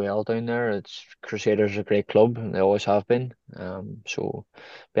do well down there. It's Crusaders are a great club, and they always have been. So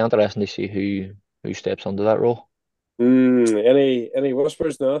be interesting to see who steps under that role. Any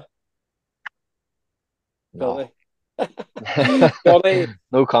whispers now, No, Donny? Donny,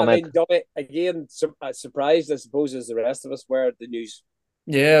 no I comment. mean, Donny, again, surprised, I suppose, as the rest of us were at the news.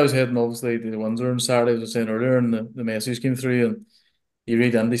 Yeah, I was heading obviously to the Windsor on Saturday, as I was saying earlier, and the message came through, and you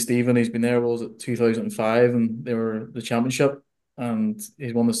read Andy Stephen, he's been there, what was it, 2005, and they were the championship, and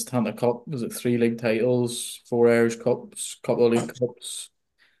he's won the Santa Cup, was it 3 league titles, 4 Irish Cups, couple of League Cups,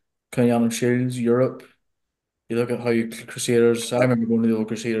 Kenyan Shields, Europe. You look at how Crusaders, I remember going to the old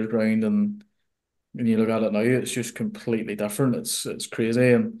Crusaders ground, and when you look at it now, it's just completely different. It's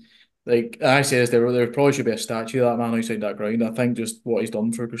crazy, and like I say, there probably should be a statue of that man outside that ground. I think just what he's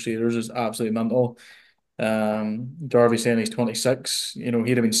done for Crusaders is absolutely mental. Jarvis saying he's 26. You know,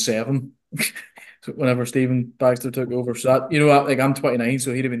 he'd have been 7 so whenever Stephen Baxter took over. So that, you know, like I'm 29,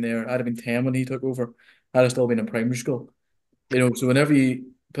 so he'd have been there. I'd have been 10 when he took over. I'd have still been in primary school. You know, so whenever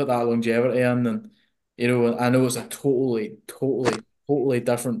you put that longevity in, and you know, I know it's a totally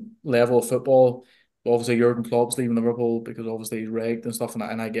different level of football. Obviously, Jurgen Klopp's leaving Liverpool because obviously he's ragged and stuff,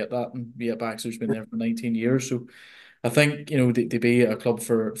 and I get that. And yeah, Baxter's been there for 19 years, so I think you know to be at a club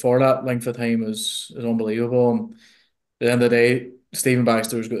for that length of time is unbelievable. And at the end of the day, Stephen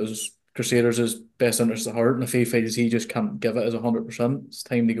Baxter's got his Crusaders' best interests at heart, and if he feels he just can't give it as 100%, it's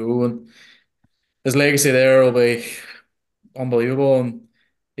time to go. And his legacy there will be unbelievable. And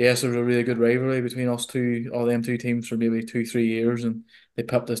yes, there was a really good rivalry between us two, all them two teams for maybe 2 3 years, and they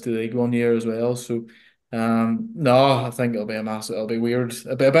pipped us to the league one year as well. So, no, I think it'll be a massive. It'll be weird,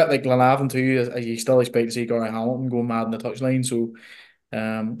 a bit like Glenavon too. You still expect to see Gary Hamilton going mad in the touchline. So,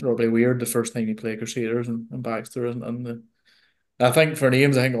 it'll be weird the first time you play Crusaders and Baxter and the. I think for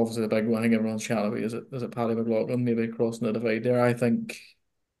names, I think obviously the big one. I think everyone's chatting about is it Paddy McLaughlin maybe crossing the divide there. I think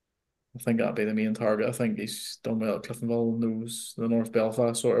that'd be the main target. I think he's done well at Cliftonville, knows the North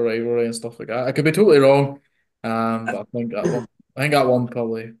Belfast sort of rivalry and stuff like that. I could be totally wrong, but I think that one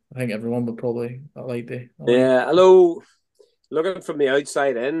probably. I think everyone would probably I like. Yeah, hello. Looking from the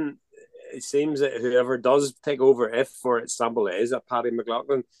outside in, it seems that whoever does take over, if for example it is a Paddy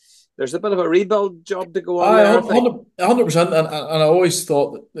McLaughlin, there's a bit of a rebuild job to go on I there, I think. 100%, and I always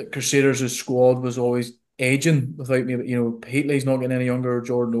thought that Crusaders' squad was always aging without maybe Heatley's not getting any younger,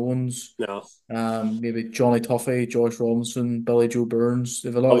 Jordan Owens, No. maybe Johnny Tuffy, Josh Robinson, Billy Joe Burns.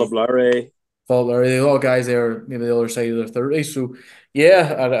 They've a lot Full of of blurry. Larry, a lot of guys there, maybe the other side of their 30s. So,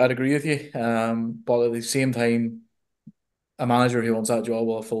 yeah, I'd agree with you. But at the same time, a manager who wants that job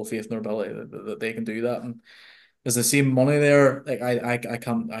will have full faith in their ability that they can do that. And there's the same money there. Like I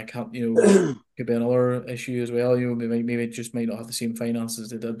can't. Could be another issue as well. Maybe just might not have the same finances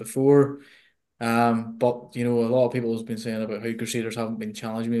they did before. But a lot of people have been saying about how Crusaders haven't been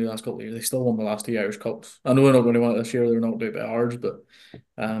challenging me the last couple of years. They still won the last 2 Irish Cups. I know they're not going to win it this year. They're not doing it by ours, but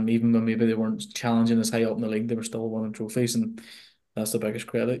even when maybe they weren't challenging as high up in the league, they were still winning trophies, and that's the biggest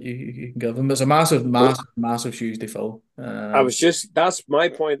credit you can give them. It's a massive, Well, massive, massive shoes to fill. that's my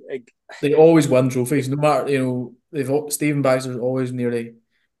point. Like, They always win trophies, no matter Stephen Baxter's always nearly.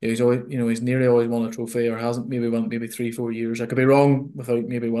 He's nearly always won a trophy, or hasn't maybe won maybe 3 4 years. I could be wrong without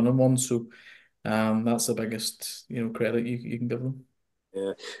maybe winning one. So that's the biggest, credit you can give them.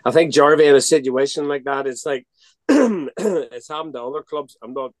 yeah, I think Jarvis in a situation like that, it's like it's happened to other clubs.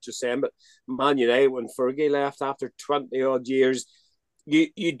 I'm not just saying, but Man United when Fergie left after 20 odd years,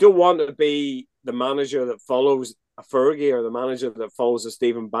 you don't want to be the manager that follows a Fergie or the manager that follows a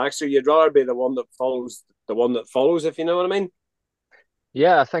Stephen Baxter. You'd rather be the one that follows the one that follows, if you know what I mean.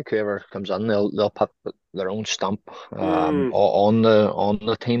 Yeah, I think whoever comes in, they'll put their own stamp Mm. on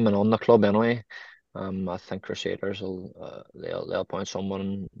the team and on the club anyway. I think Crusaders will they'll appoint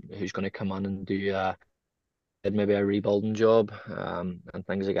someone who's going to come in and do maybe a rebuilding job and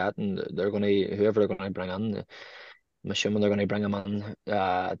things like that, and they're going to whoever they're going to bring in. I'm assuming they're going to bring them in.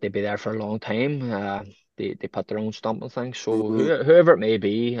 They'd be there for a long time. They put their own stamp on things. So Mm. whoever it may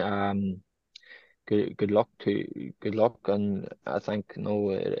be, good luck, and I think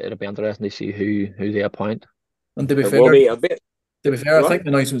it'll be interesting to see who they appoint. And to be It fair, will be a bit. I Go think on. the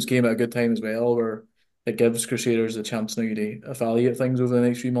announcements came at a good time as well, where it gives Crusaders a chance now to evaluate things over the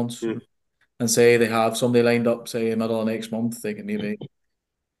next few months, Mm. and say they have somebody lined up, say middle of next month, they can maybe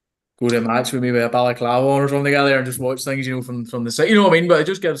go to a match with maybe a balaclava on or something together and just watch things, from the side. You know what I mean? But it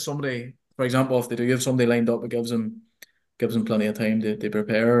just gives somebody, for example, if they do have somebody lined up, it gives them gives him plenty of time to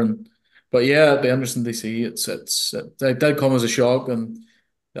prepare. But yeah, it'd be interesting to see. It did come as a shock, and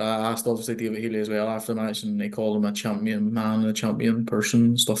I asked obviously David Healy as well after the match, and they called him a champion man, a champion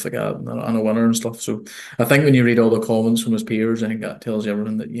person, stuff like that, and a winner and stuff. So I think when you read all the comments from his peers, I think that tells you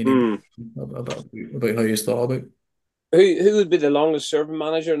everything that you need Mm. about how he's thought about. Who would be the longest serving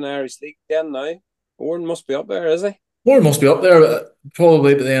manager in the Irish League then now? Owen must be up there, is he? Moore must be up there,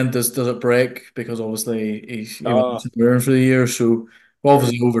 probably. But then does it break because obviously he went Oh, to Burn for the year, so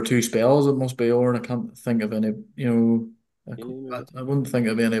obviously over two spells it must be Owen. I can't think of any, I wouldn't think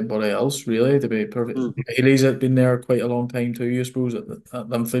of anybody else really to be perfect. mm. Haley's been there quite a long time too, I suppose at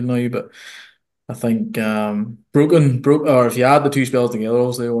Linfield now, but I think broke or if you add the two spells together,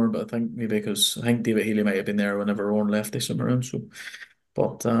 obviously Owen, but I think maybe because I think David Healy might have been there whenever Owen left this summer around, so.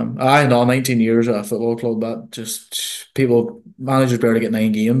 But I know 19 years at a football club, that just people managers barely get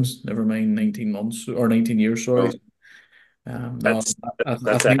 9 games, never mind 19 months or 19 years, sorry. Oh, No, that's I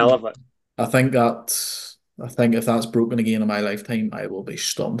that's a hell think of it. I think that I think if that's broken again in my lifetime, I will be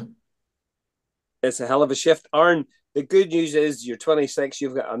stunned. It's a hell of a shift. Aaron, the good news is you're 26.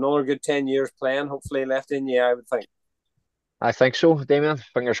 You've got another good 10 years playing, hopefully left in you, I would think. I think so, Damien.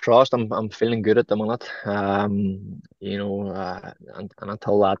 Fingers crossed. I'm feeling good at the minute. And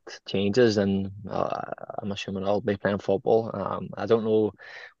until that changes, and I'm assuming I'll be playing football. I don't know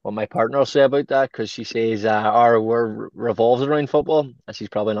what my partner will say about that because she says our world revolves around football, and she's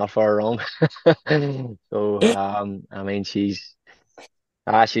probably not far wrong. So, I mean, she's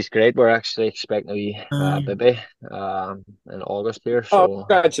great. We're actually expecting a wee baby in August here, Oh, so.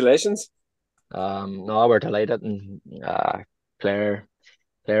 congratulations. No, we're delighted, and Claire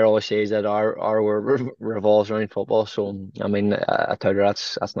Claire always says that our world revolves around football. So I mean, I told her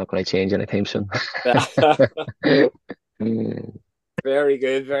that's not going to change anytime soon. Very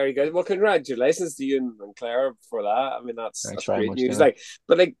good, very good. Well, congratulations to you and Claire for that. I mean, Thanks that's very great much, news. Damon. Like,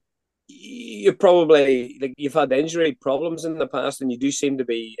 but like, you probably like you've had injury problems in the past, and you do seem to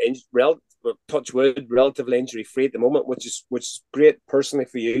be touch wood, relatively injury free at the moment, which is great personally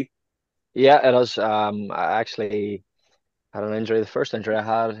for you. Yeah, it is. I actually had an injury. The first injury I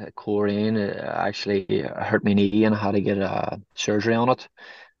had, Korean, actually hurt my knee, and I had to get surgery on it.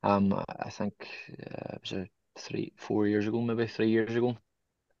 I think it was 4 years ago, maybe 3 years ago.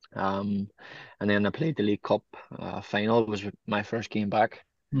 Um, and then I played the League Cup final. It was my first game back.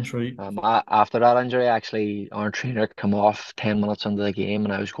 That's right. After that injury, actually, our trainer come off 10 minutes into the game,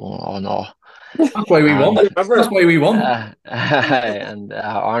 and I was going, "Oh no!" That's why we won. And That's Remember? why we won. and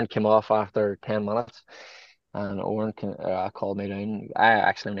Aaron came off after 10 minutes, and Owen called me down. I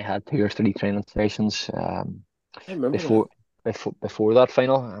actually only had 2 or 3 training sessions I remember that. before before that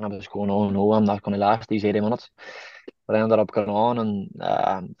final, and I was going, "Oh no, I'm not going to last these 80 minutes." But I ended up going on,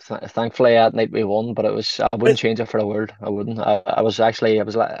 and thankfully that night we won. But I wouldn't change it for a word. I wouldn't. I was laid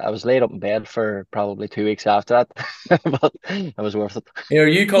up in bed for probably 2 weeks after that, but it was worth it. Hey, are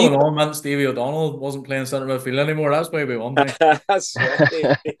you You, calling on man Stevie O'Donnell wasn't playing centre midfield anymore? That's why we won. Thanks. that's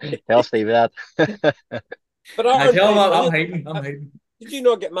right. Tell Steve that. But I Aaron tell him played I'm brilliant. hiding. I'm hiding. Did you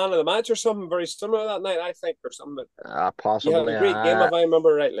not get man of the match or something very similar that night? I think or something. You had a Possibly. great game if I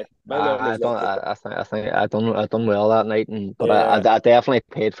remember rightly. My I memory's not don't. good. I think I done well that night, but Yeah, I definitely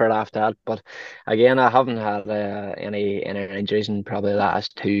paid for it after that. But again, I haven't had any injuries in probably the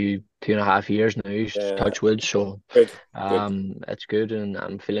last 2.5 years now. yeah. Touch wood, so Good, good. it's good, and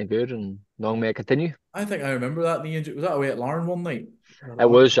I'm feeling good, and long may it continue. I think I remember that knee injury. Was that away at Larne one night? It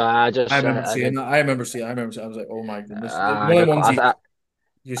was. I I just remember I seeing did. that. I was like, oh my goodness. I One of got. the ones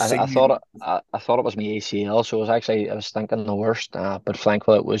you I see. thought I thought it was my ACL, so I was thinking the worst. But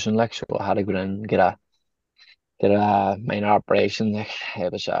thankfully it wasn't. Like, so I had to go in and get a minor operation. Like,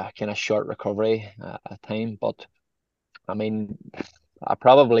 it was a kind of short recovery time, but I mean, I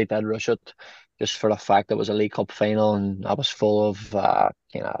probably did rush it just for the fact it was a League Cup final and I was full of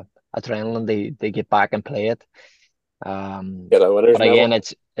kind of adrenaline to get back and play it. Um, Get a winner's but again,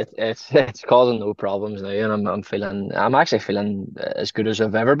 medal. it's causing no problems now, and I'm actually feeling as good as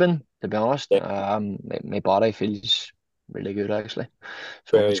I've ever been, to be honest. Yeah, My body feels really good actually,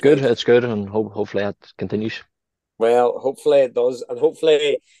 so very good. it's good, and hopefully that continues. Well, hopefully it does, and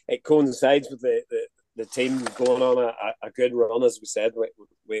hopefully it coincides with the team going on a good run. As we said,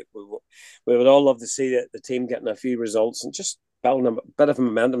 we would all love to see the team getting a few results and just building a bit of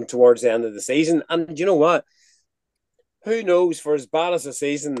momentum towards the end of the season. And you know what? Who knows? For as bad as a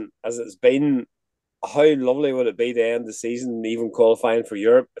season as it's been, how lovely would it be to end the season, even qualifying for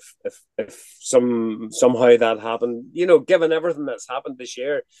Europe, if somehow that happened? You know, given everything that's happened this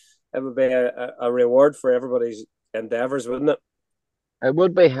year, it would be a reward for everybody's endeavours, wouldn't it? It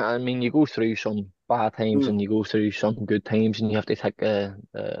would be. I mean, you go through some bad times Mm. and you go through some good times and you have to take the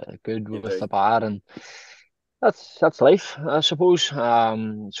good You with do. the bad, and that's life, I suppose.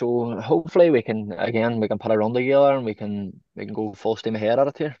 So hopefully we can put a run together and we can go full steam ahead at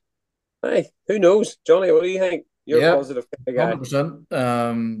it here. Hey, who knows, Johnny? What do you think? You're a Yeah, positive kind of guy.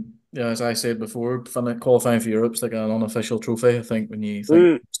 100%. Yeah, as I said before, qualifying for Europe's like an unofficial trophy. I think when you think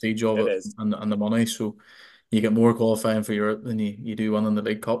Mm, prestige of it it is and the money, so you get more qualifying for Europe than you do winning the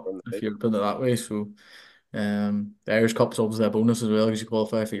League Cup from the if big. you're putting it that way. So the Irish Cup's obviously a bonus as well because you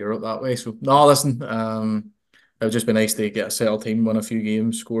qualify for Europe that way. So no, listen, it would just be nice to get a settled team, win a few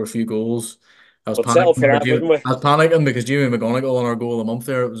games, score a few goals. We'll settle for that, wouldn't we? I was panicking because Jimmy McGonigal on our goal of the month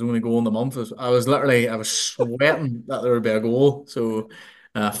there. It was only goal in the month. I was sweating that there would be a goal. So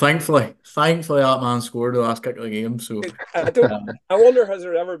thankfully that man scored the last kick of the game. So I don't. um, I wonder, has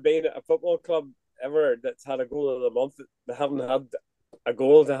there ever been a football club ever that's had a goal of the month that haven't had a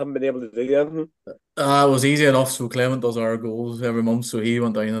goal, they haven't been able to do anything? it was easy enough. So Clement does our goals every month. So he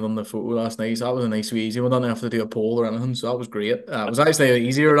went down and done the photo last night. So that was a nice wee easy. We didn't have to do a poll or anything. So that was great. It was actually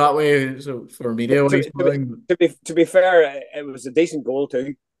easier that way. So for media To, wise, to, be, to be fair, it was a decent goal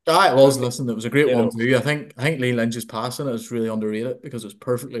too. it was. Listen, it was a great You one know, too. I think Lee Lynch's passing is really underrated because it's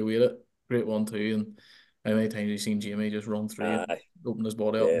perfectly weighted. Great one too, and how many times have you seen Jamie just run through and uh, open his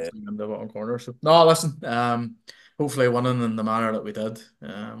body up and yeah, swing in the bottom corner? So no, listen. Hopefully winning in the manner that we did,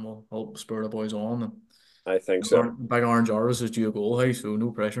 will help spur the boys on. And I think so. Big Aaron Jarvis is due a goal, hey, so no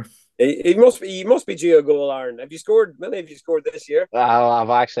pressure. He must be due a goal, Aaron. Have you scored? Many have you scored this year?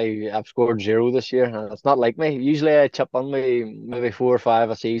 I've scored zero this year, and it's not like me. Usually I chip on me maybe 4 or 5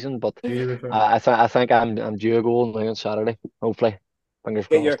 a season, but To be fair. I think I'm due a goal now on Saturday. Hopefully, fingers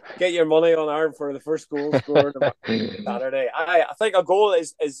Get your crossed. get your money on Aaron for the first goal scored on Saturday. I think a goal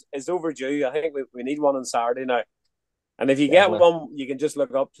is overdue. I think we need one on Saturday now. And if you get Definitely. one, you can just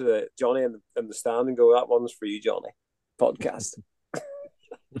look up to Johnny in the stand and go, "That one's for you, Johnny." Podcast.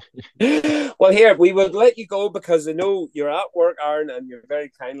 Well, here we would let you go because I know you're at work, Aaron, and you're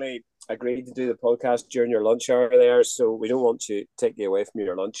very kindly agreed to do the podcast during your lunch hour there. So we don't want to take you away from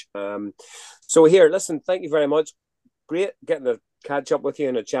your lunch. So here, listen, thank you very much. Great getting to catch up with you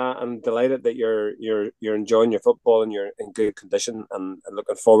in a chat. I'm delighted that you're enjoying your football and you're in good condition and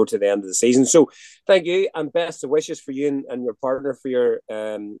looking forward to the end of the season. So thank you and best of wishes for you and your partner for your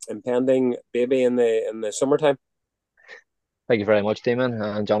impending baby in the summertime. Thank you very much, Damon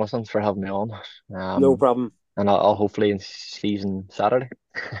and Jonathan, for having me on. No Um, problem. and I'll hopefully see you on Saturday.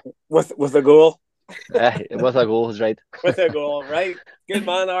 With a goal. With a goal is right. With a goal, right? Good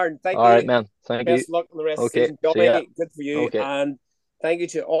man, Aaron. Thank All right, you. man. Thank you. Best of luck in the rest of the Okay. season. See ya. Johnny, good for you. Okay. And thank you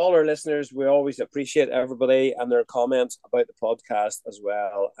to all our listeners. We always appreciate everybody and their comments about the podcast as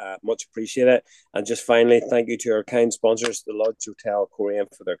well. Much appreciated. And just finally, thank you to our kind sponsors, the Lodge Hotel Korean,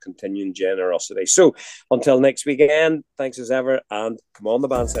 for their continuing generosity. So until next weekend, thanks as ever, and come on the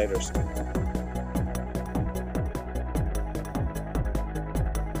Bandsiders.